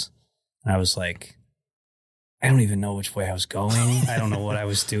vaults. And I was like, I don't even know which way I was going. I don't know what I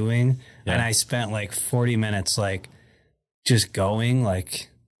was doing. Yeah. And I spent like 40 minutes like just going like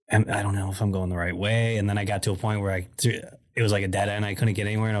I don't know if I'm going the right way. And then I got to a point where it was like a dead end. I couldn't get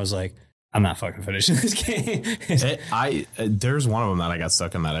anywhere. And I was like, I'm not fucking finishing this game. There's one of them that I got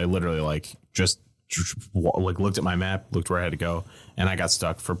stuck in that I literally like just like looked at my map, looked where I had to go, and I got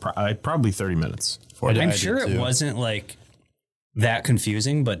stuck for probably 30 minutes. I'm sure it wasn't like that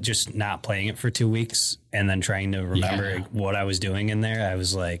confusing, but just not playing it for 2 weeks and then trying to remember what I was doing in there, I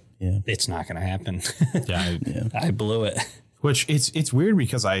was like, it's not going to happen. I blew it. Which it's weird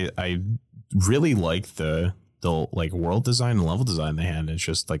because I really like the like world design and level design they had. It's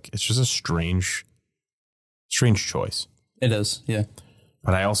just a strange choice. It is, yeah.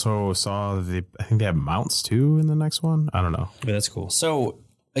 But I also saw I think they have mounts too in the next one. I don't know. Yeah, that's cool. So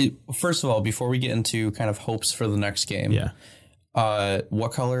first of all, before we get into kind of hopes for the next game,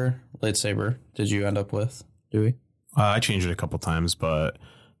 what color lightsaber did you end up with, Dewey? I changed it a couple times, but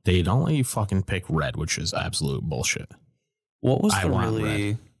they don't let you fucking pick red, which is absolute bullshit. What was red.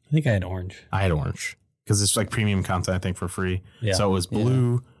 I think I had orange. I had orange. Because it's like premium content, I think, for free. Yeah. So it was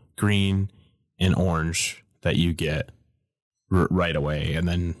blue, green, and orange that you get right away. And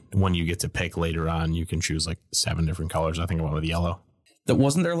then when you get to pick later on, you can choose like 7 different colors. I think I went with yellow.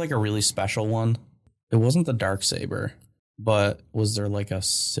 Wasn't there like a really special one? It wasn't the dark saber, but was there like a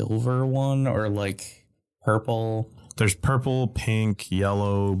silver one or like purple? There's purple, pink,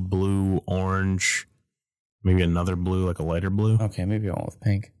 yellow, blue, orange, maybe another blue, like a lighter blue. Okay, maybe I went with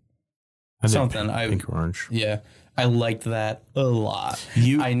pink. Something pink or orange. Yeah, I liked that a lot.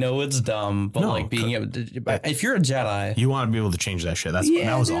 I know it's dumb, but like being able to, if you're a Jedi, you want to be able to change that shit. That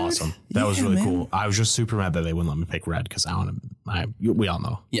was awesome. That was really cool. I was just super mad that they wouldn't let me pick red because we all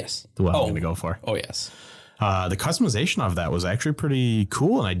know. Yes. What I'm going to go for. Oh yes. The customization of that was actually pretty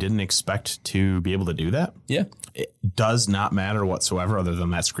cool, and I didn't expect to be able to do that. Yeah. It does not matter whatsoever other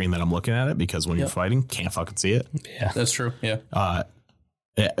than that screen that I'm looking at it because when you're fighting, can't fucking see it. Yeah, that's true. Yeah.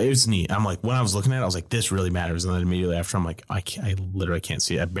 It was neat. I'm like, when I was looking at it, I was like, this really matters. And then immediately after, I'm like, I literally can't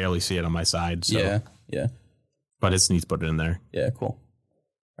see it. I barely see it on my side. So. Yeah. But it's neat to put it in there. Yeah, cool.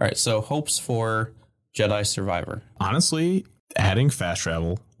 All right. So hopes for Jedi Survivor. Honestly, adding fast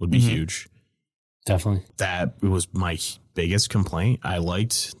travel would be huge. Definitely. That was my biggest complaint. I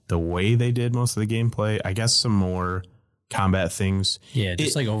liked the way they did most of the gameplay. I guess some more combat things. Yeah,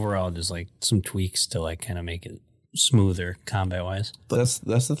 just like overall, just like some tweaks to like kind of make it smoother combat wise. That's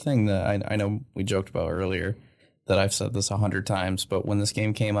the thing that I know we joked about earlier, that I've said this 100 times, but when this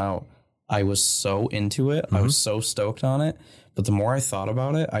game came out, I was so into it. I was so stoked on it. But the more I thought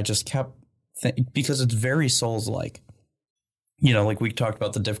about it, I just kept because it's very Souls-like. Like we talked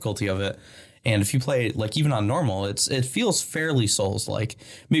about the difficulty of it. And if you play like even on normal, it feels fairly Souls-like,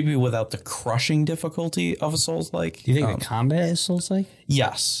 maybe without the crushing difficulty of a Souls-like. Do you think the combat is Souls-like?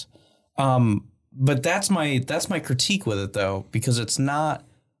 Yes. But that's my critique with it, though, because it's not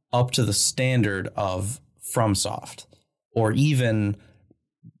up to the standard of FromSoft or even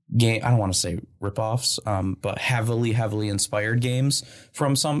game. I don't want to say ripoffs, but heavily inspired games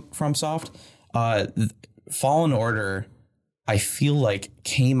from FromSoft. Fallen Order, I feel like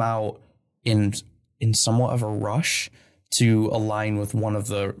came out in somewhat of a rush to align with one of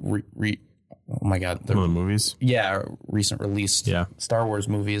the one of the movies. Yeah, recent released Star Wars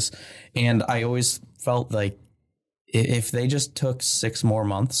movies, and I always felt like if they just took 6 more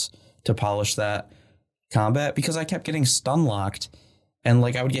months to polish that combat, because I kept getting stun locked. And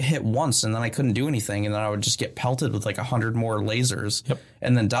like I would get hit once and then I couldn't do anything. And then I would just get pelted with like 100 more lasers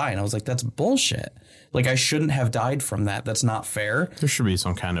and then die. And I was like, that's bullshit. Like I shouldn't have died from that. That's not fair. There should be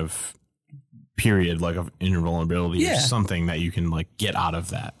some kind of period like of invulnerability or something that you can like get out of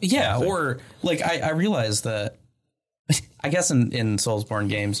that. Yeah. Or like I realized that I guess in Soulsborne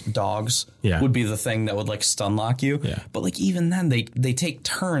games, dogs would be the thing that would like stun lock you. Yeah. But like even then they take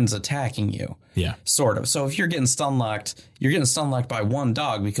turns attacking you. Yeah. Sort of. So if you're getting stun locked by one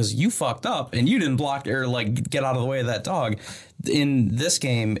dog because you fucked up and you didn't block or like get out of the way of that dog. In this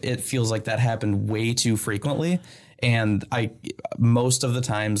game, it feels like that happened way too frequently. And most of the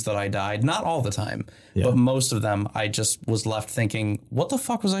times that I died, not all the time, but most of them, I just was left thinking, what the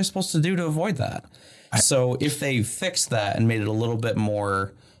fuck was I supposed to do to avoid that? So if they fixed that and made it a little bit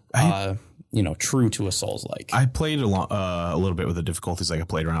more, true to a Souls-like. I played a little bit with the difficulties. Like I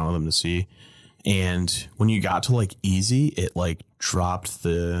played around with them to see. And when you got to like easy, it like dropped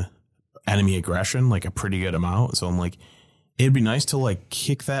the enemy aggression like a pretty good amount. So I'm like, it'd be nice to like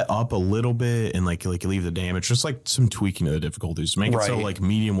kick that up a little bit and like leave the damage, just like some tweaking of the difficulties to make it so like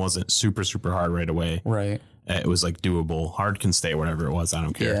medium wasn't super, super hard right away. Right. It was like doable. Hard can stay whatever it was. I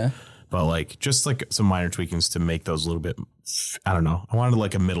don't care. Yeah. But like just like some minor tweakings to make those a little bit, I don't know. I wanted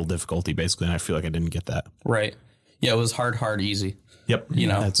like a middle difficulty basically. And I feel like I didn't get that. Right. Yeah. It was hard, easy. Yep. You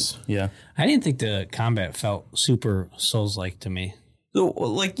know, I didn't think the combat felt super Souls-like to me. So,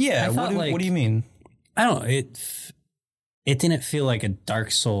 like, what do you mean? I don't know. It didn't feel like a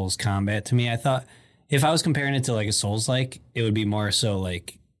Dark Souls combat to me. I thought if I was comparing it to like a Souls-like, it would be more so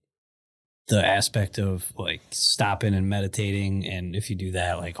like the aspect of like stopping and meditating. And if you do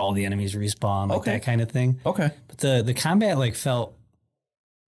that, like all the enemies respawn, like that kind of thing. Okay. But the combat like felt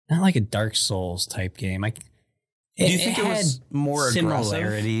not like a Dark Souls type game. Do you think it was more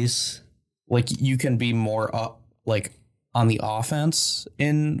similarities? Aggressive? Like you can be more like on the offense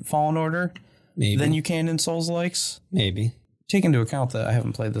in Fallen Order than you can in Souls-likes? Maybe. Take into account that I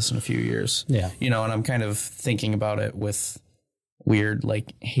haven't played this in a few years. Yeah. You know, and I'm kind of thinking about it with weird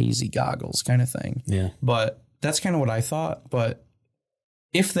like hazy goggles kind of thing. Yeah. But that's kind of what I thought. But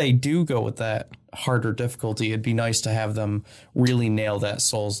if they do go with that harder difficulty, it'd be nice to have them really nail that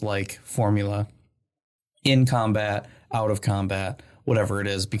Souls-like formula in combat, out of combat, whatever it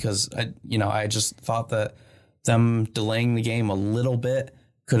is, because I just thought that them delaying the game a little bit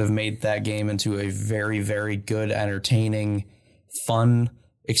could have made that game into a very, very good, entertaining, fun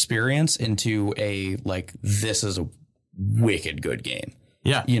experience into a like, this is a wicked good game.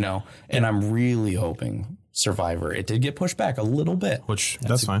 Yeah. You know, and I'm really hoping Survivor, it did get pushed back a little bit, which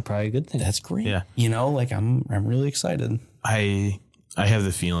that's fine. Probably a good thing. That's great. Yeah. You know, like I'm really excited. I have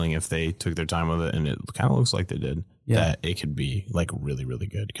the feeling if they took their time with it, and it kind of looks like they did, that it could be like really, really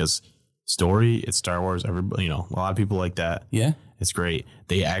good because story, it's Star Wars. Everybody, a lot of people like that. Yeah. It's great.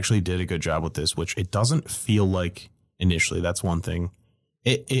 They actually did a good job with this, which it doesn't feel like initially. That's one thing.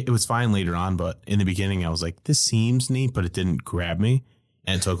 It was fine later on, but in the beginning I was like, this seems neat, but it didn't grab me.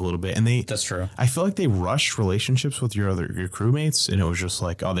 And it took a little bit. And that's true. I feel like they rushed relationships with your crewmates. And it was just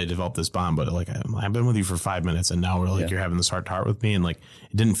like, oh, they developed this bond. But like, I've been with you for 5 minutes and now we're like, you're having this heart to heart with me. And like,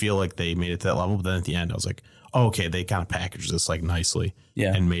 it didn't feel like they made it to that level. But then at the end, I was like, oh, okay, they kind of packaged this like nicely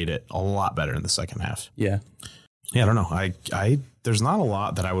and made it a lot better in the second half. Yeah. Yeah, I don't know. There's not a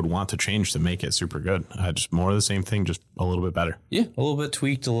lot that I would want to change to make it super good. Just more of the same thing, just a little bit better. Yeah, a little bit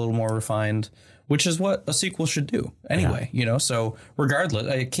tweaked, a little more refined, which is what a sequel should do anyway, So regardless,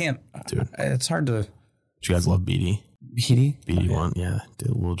 I can't, dude, it's hard to. Do you guys love BD? BD one, yeah.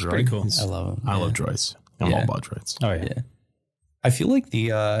 The little droid. Pretty cool. I love him. I love droids. I'm all about droids. Oh, yeah. I feel like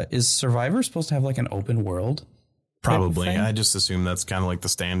is Survivor supposed to have like an open world? Probably. I just assume that's kind of like the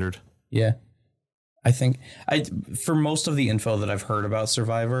standard. Yeah. I think for most of the info that I've heard about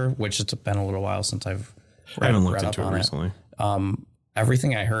Survivor, which it's been a little while since I haven't looked into it recently.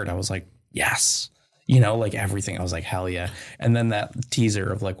 Everything I heard, I was like, yes, like everything. I was like, hell yeah. And then that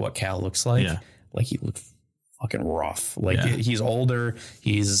teaser of like what Cal looks like, like he looked fucking rough. Like he's older,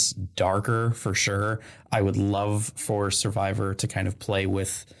 he's darker for sure. I would love for Survivor to kind of play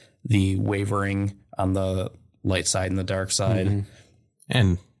with the wavering on the light side and the dark side.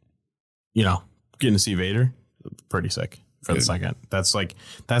 And, getting to see Vader, pretty sick for the second. That's going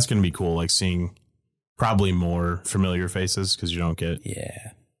to be cool. Like seeing probably more familiar faces because you don't get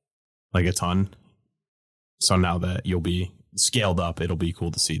like a ton. So now that you'll be scaled up, it'll be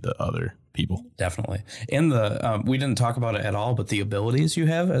cool to see the other people. Definitely. And we didn't talk about it at all, but the abilities you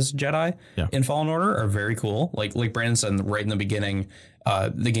have as Jedi in Fallen Order are very cool. Like Brandon said right in the beginning,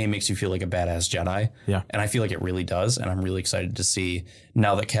 the game makes you feel like a badass Jedi. Yeah. And I feel like it really does. And I'm really excited to see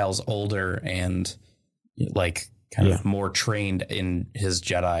now that Cal's older and like kind of more trained in his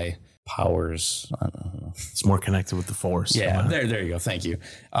Jedi powers. I don't know. It's more connected with the Force. Yeah. There you go. Thank you.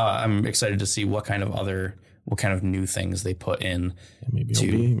 I'm excited to see what kind of new things they put in. Maybe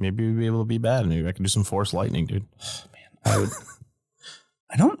we'll be able to be bad. Maybe I can do some Force lightning, dude. Oh, man,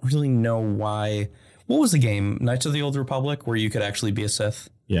 I don't really know why. What was the game, Knights of the Old Republic, where you could actually be a Sith?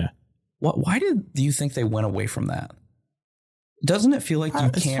 Yeah. Why do you think they went away from that? Doesn't it feel like you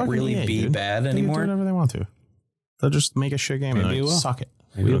can't really be bad anymore? They can do whatever they want to. They'll just make a shit game and suck it.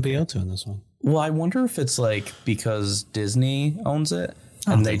 Maybe we'll be able to in this one. Well, I wonder if it's like because Disney owns it.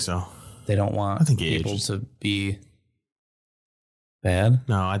 I don't think so. They don't want people to be bad.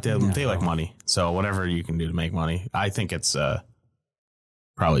 No, they like money. So whatever you can do to make money. I think it's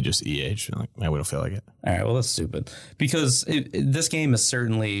probably just age. Like, we don't feel like it. All right, well, that's stupid. Because this game is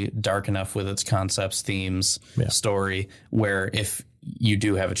certainly dark enough with its concepts, themes, story, where if you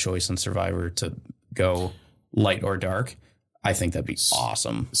do have a choice in Survivor to go light or dark, I think that'd be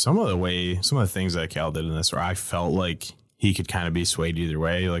awesome. Some of the things that Cal did in this, where I felt like he could kind of be swayed either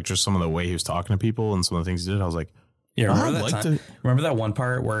way. Like just some of the way he was talking to people and some of the things he did, I was like, remember that one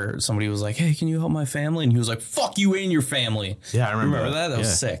part where somebody was like, "Hey, can you help my family?" And he was like, "Fuck you and your family." Yeah, I remember that. That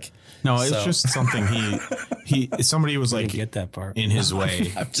was sick. No, it's just something somebody was like, get that part in his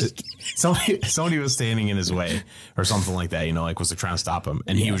way. Somebody was standing in his way or something like that, like was trying to stop him.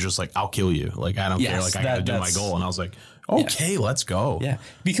 And he was just like, "I'll kill you. Like, I don't care. Like, I got to do my goal." And I was like, okay, let's go. Yeah.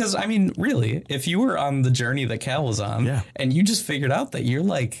 Because I mean, really, if you were on the journey that Cal was on and you just figured out that you're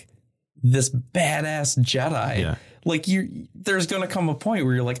like this badass Jedi, like there's going to come a point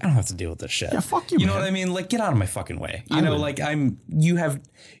where you're like, I don't have to deal with this shit. Yeah, fuck you. You know what I mean? Like, get out of my fucking way. Who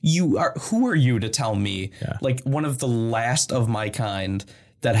are you to tell me like one of the last of my kind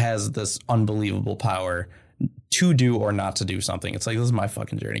that has this unbelievable power to do or not to do something? It's like, this is my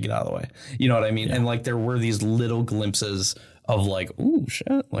fucking journey. Get out of the way. You know what I mean? Yeah. And like, there were these little glimpses of like, ooh,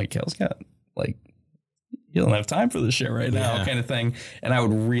 shit. Like, Cal's got like, you don't have time for this shit right now kind of thing. And I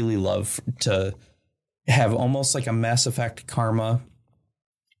would really love to have almost like a Mass Effect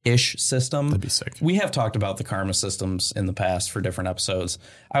karma-ish system. That'd be sick. We have talked about the karma systems in the past for different episodes.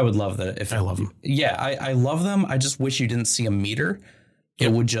 I would love that. I love them. Yeah, I love them. I just wish you didn't see a meter.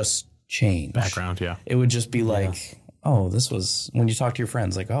 It would just change. Background, It would just be like, oh, this was when you talk to your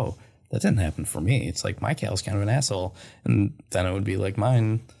friends, like, oh, that didn't happen for me. It's like my Cal's kind of an asshole. And then it would be like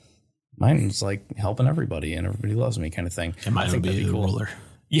mine's like helping everybody and everybody loves me kind of thing. And mine would be the ruler.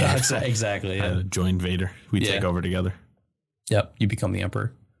 Yeah, exactly. Yeah. Join Vader. We take over together. Yep. You become the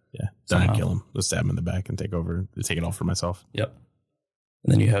Emperor. Yeah. Then I'd kill him. Just stab him in the back and take it all for myself. Yep.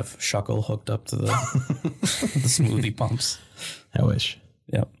 And then you have Shuckle hooked up to the the smoothie pumps. I wish.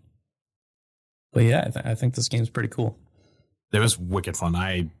 Yep. But yeah, I think this game's pretty cool. It was wicked fun.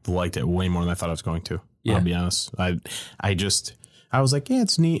 I liked it way more than I thought I was going to. Yeah. I'll be honest. I was like, yeah,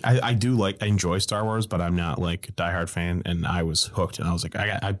 it's neat. I enjoy Star Wars, but I'm not like a diehard fan. And I was hooked. And I was like,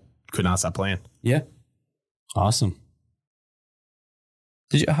 I could not stop playing. Yeah. Awesome.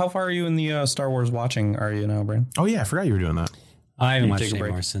 How far are you in the Star Wars watching? Are you now, Brandon? Oh yeah, I forgot you were doing that. I haven't watched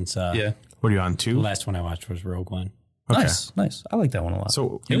anymore since. What are you on, 2? The last one I watched was Rogue One. Okay. Nice. I like that one a lot.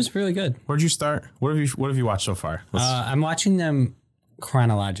 So it was really good. Where'd you start? What have you watched so far? I'm watching them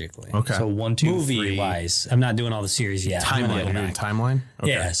chronologically. Okay. So 1, 2, movie 3. wise. I'm not doing all the series yet. Timeline. You're doing timeline?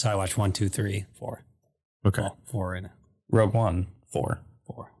 Okay. Yeah. So I watched 1, 2, 3, 4. Okay. Well, 4 in it. Rogue One, 4.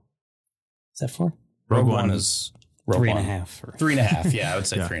 Is that 4? Rogue One is 3.5. 3.5. Yeah, I would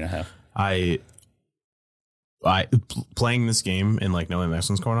say 3.5. I playing this game and like knowing this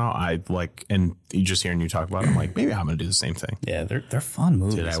one's going out, I like, and just hearing you talk about it, I'm like, maybe I'm gonna do the same thing. Yeah, they're fun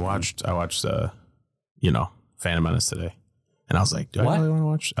movies. Dude, I watched Phantom Menace today, and I was like, do I really want to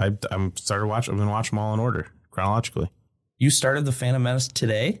watch? I've been watching them all in order chronologically. You started the Phantom Menace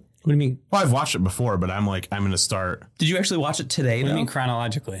today? What do you mean? Well, I've watched it before, but I'm like, I'm gonna start. Did you actually watch it today? What do you mean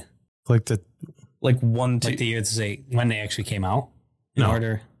chronologically? Like 1, 2. Like the year to say when they actually came out in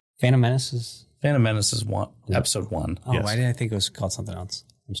order. Phantom Menace is 1, episode 1. Oh, yes. Why did I think it was called something else?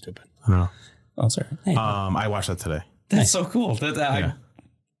 I'm stupid. I don't know. Oh, sorry. I watched that today. That's so cool.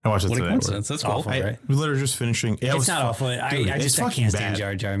 I watched it What a today. coincidence. That's cool. Awful, right? We're literally just finishing. Yeah, It's not awful. I just can't stand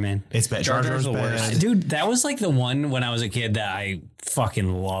Jar Jar, man. It's bad. Jar Jar's the bad. worst. Dude, that was like the one when I was a kid that I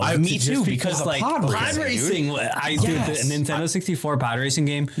fucking loved. Me Just too, because like pod racing. dude. The Nintendo 64 pod racing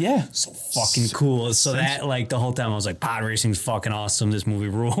game. Yeah. So fucking cool. So that like the whole time I was like, pod racing's fucking awesome. This movie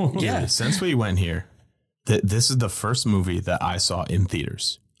rules. Yeah. Since we went here, this is the first movie that I saw in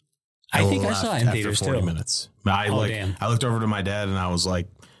theaters. I think I saw it in theaters after 40 too. minutes. Damn. I looked over to my dad and I was like,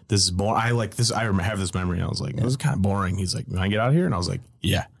 this is boring. I like this. I have this memory. And I was like, this is kind of boring. He's like, can I get out of here? And I was like,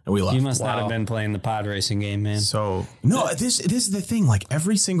 yeah. And we left. You must not have been playing the pod racing game, man. So no, this is the thing. Like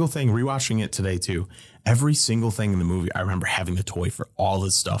every single thing, rewatching it today too. Every single thing in the movie, I remember having the toy for all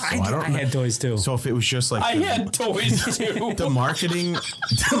this stuff. So I had toys too. So if it was just like I had toys too. the marketing,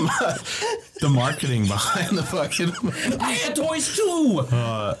 the marketing behind the fucking, I had toys too.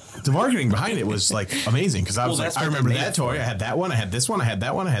 the marketing behind it was like amazing because I was that's like, I what they remember made that it toy. for. I had that one. I had this one. I had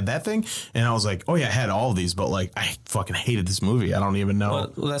that one. I had that thing. And I was like, oh yeah, I had all of these, but like I fucking hated this movie. I don't even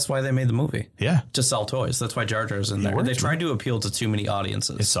know. Well, that's why they made the movie. Yeah, To sell toys. That's why Jar Jar's in there. worked, They tried to appeal to too many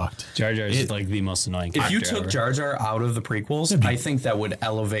audiences. it sucked. Jar Jar is like the most annoying If character you took ever. Jar Jar out of the prequels, I think that would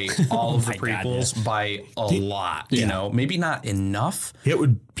elevate all of the my God, prequels by a lot. You know, maybe not enough. It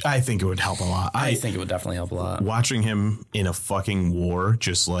would. I think it would help a lot. I think it would definitely help a lot. Watching him in a fucking war,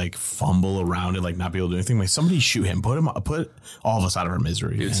 just like fumble around and like not be able to do anything. Like somebody shoot him, put all of us out of our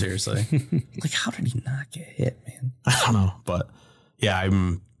misery. Dude, man. seriously. Like, how did he not get hit, man? I don't know, but yeah,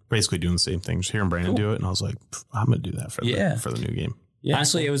 I'm basically doing the same thing. Just hearing Brandon do it, and I was like, I'm gonna do that for the new game. Yeah.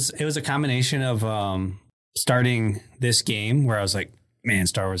 Honestly, it was a combination of starting this game where I was like, man,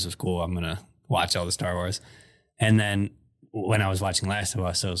 Star Wars is cool. I'm gonna watch all the Star Wars, and then when I was watching Last of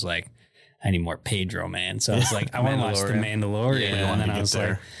Us, I was like, I need more Pedro, man. So I was like, I want to watch The Mandalorian, Yeah, and then to I get was there.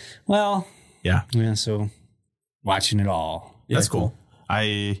 like, well, Yeah, so watching it all. that's cool.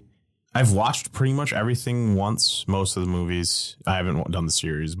 I've watched pretty much everything once. Most of the movies. I haven't done the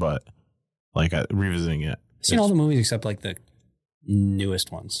series, but like revisiting it. I've seen all the movies except like the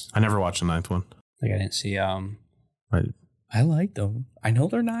newest ones. I never watched the 9th one. Like I didn't see. I like them. I know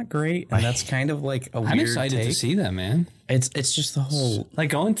they're not great, and that's kind of like a weird I'm excited take. to see them, man. It's just the whole. Like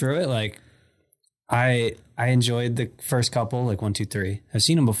going through it, like I enjoyed the first couple, like 1, 2, 3. I've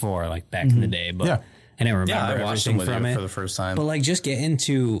seen them before, like back in the day, but Yeah. I didn't remember I watched them everything with from you it for the first time. But like just get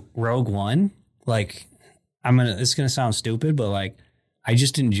into Rogue One, like it's gonna sound stupid, but like I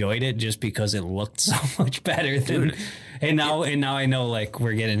just enjoyed it just because it looked so much better than. And now I know like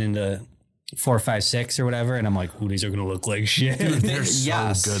we're getting into 4, 5, 6 or whatever, and I'm like, oh, these are gonna look like shit. They're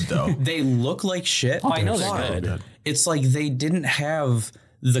so good though. They look like shit. I know but they're good. It's like they didn't have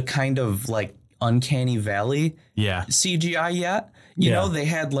the kind of like uncanny valley Yeah, CGI yet. You know, they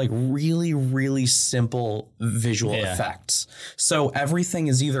had like really, really simple visual effects. So everything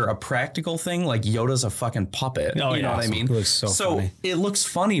is either a practical thing, like Yoda's a fucking puppet. Oh, you know yeah. what I mean? It looks so funny. it looks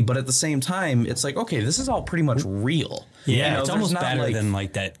funny, but at the same time, it's like, okay, this is all pretty much real. Yeah, You know, it's there's almost not, better like, than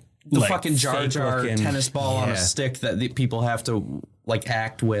like that. the like, fucking Jar Jar fake-looking- tennis ball on a stick that the people have to like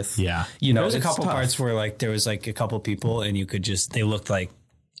act with. Yeah. You know, There was a it's couple tough. parts where like there was like a couple people and you could just it looked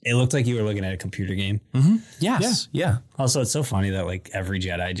like you were looking at a computer game. Yes. Yeah. Also, it's so funny that like every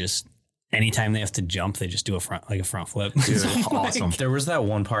Jedi just anytime they have to jump, they just do a front flip. dude, awesome. There was that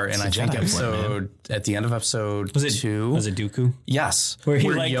one part, and I think at the end of episode Was it 2. Was it Dooku? Yes. Where he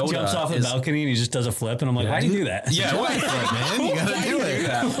like Yoda jumps off a is- balcony and he just does a flip, and I'm like, why do you do that? Yeah, what? man, you gotta do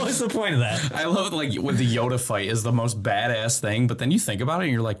it. What's the point of that? I love like with the Yoda fight is the most badass thing, but then you think about it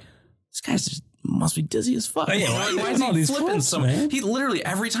and you're like, this guy's just must be dizzy as fuck. yeah, why why is all he these flipping flips, so? man? He literally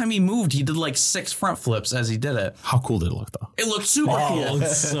every time he moved, he did like 6 front flips as he did it. How cool did it look though? It looked super Oh, cool, it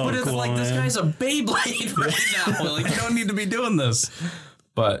looks so but it's cool, like this man. guy's a Beyblade right now. Like you don't need to be doing this.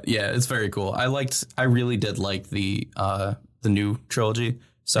 But yeah, it's very cool. I really did like the new trilogy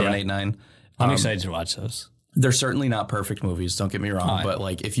 7, Yeah. 8, 9. I'm excited to watch those. They're certainly not perfect movies. Don't get me wrong, but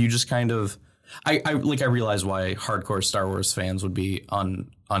like if you just kind of, I realize why hardcore Star Wars fans would be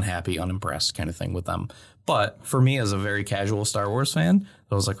unhappy, unimpressed, kind of thing with them. But for me, as a very casual Star Wars fan,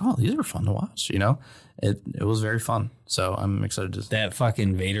 I was like, oh, these are fun to watch. You know, it was very fun. So I'm excited to. That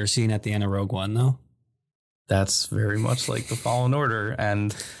fucking Vader scene at the end of Rogue One, though, That's very much like the Fallen Order,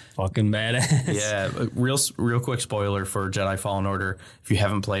 and fucking badass. yeah, real quick spoiler for Jedi Fallen Order. If you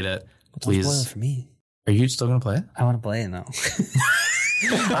haven't played it, Spoil it please. for me. Are you still gonna play it? I want to play it now.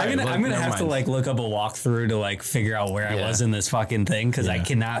 I'm gonna never have to mind. like look up a walkthrough to like figure out where I was in this fucking thing because I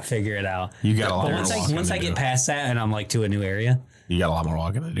cannot figure it out. You got a lot But more once I to get do. past that and I'm like to a new area, You got a lot more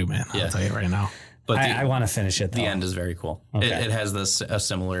walking to do, man. Yeah. I'll tell you right now. But I want to finish it. Though. the end is very cool. Okay. It has a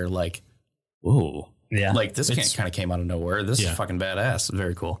similar like, ooh, Yeah. Like this kind of came out of nowhere. This is fucking badass.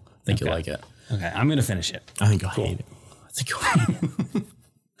 Very cool. I think you'll like it. Okay, I'm going to finish it. I think I'll hate it. I think you'll hate it.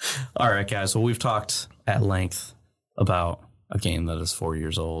 All right, guys. Well, we've talked at length about a game that is 4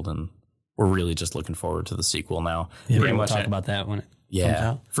 years old, and we're really just looking forward to the sequel now. Yeah, we'll talk about that when it comes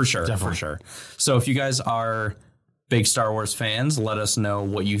out. For sure. Definitely. For sure. So if you guys are big Star Wars fans, let us know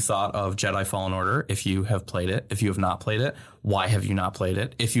what you thought of Jedi Fallen Order. If you have played it, if you have not played it, why have you not played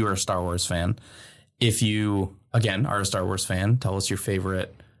it? If you are a Star Wars fan, if you, again, are a Star Wars fan, tell us your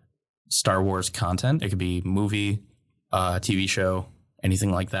favorite Star Wars content. It could be movie, TV show,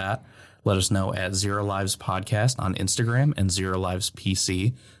 anything like that. Let us know at Zero Lives Podcast on Instagram and Zero Lives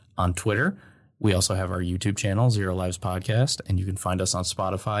PC on Twitter. We also have our YouTube channel, Zero Lives Podcast, and you can find us on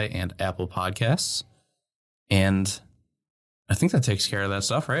Spotify and Apple Podcasts. And I think that takes care of that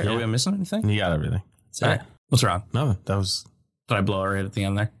stuff, right? Yeah. Are we missing anything? You got everything. All right. What's wrong? No, that was... Did I blow it right at the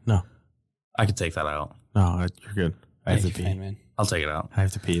end there? No. I could take that out. No, you're good. I have to pee. Man. I'll take it out. I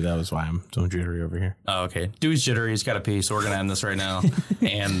have to pee. That was why I'm so jittery over here. Oh, okay. Dewey's jittery. He's got to pee, so we're going to end this right now.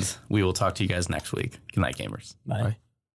 And we will talk to you guys next week. Good night, gamers. Bye. Bye.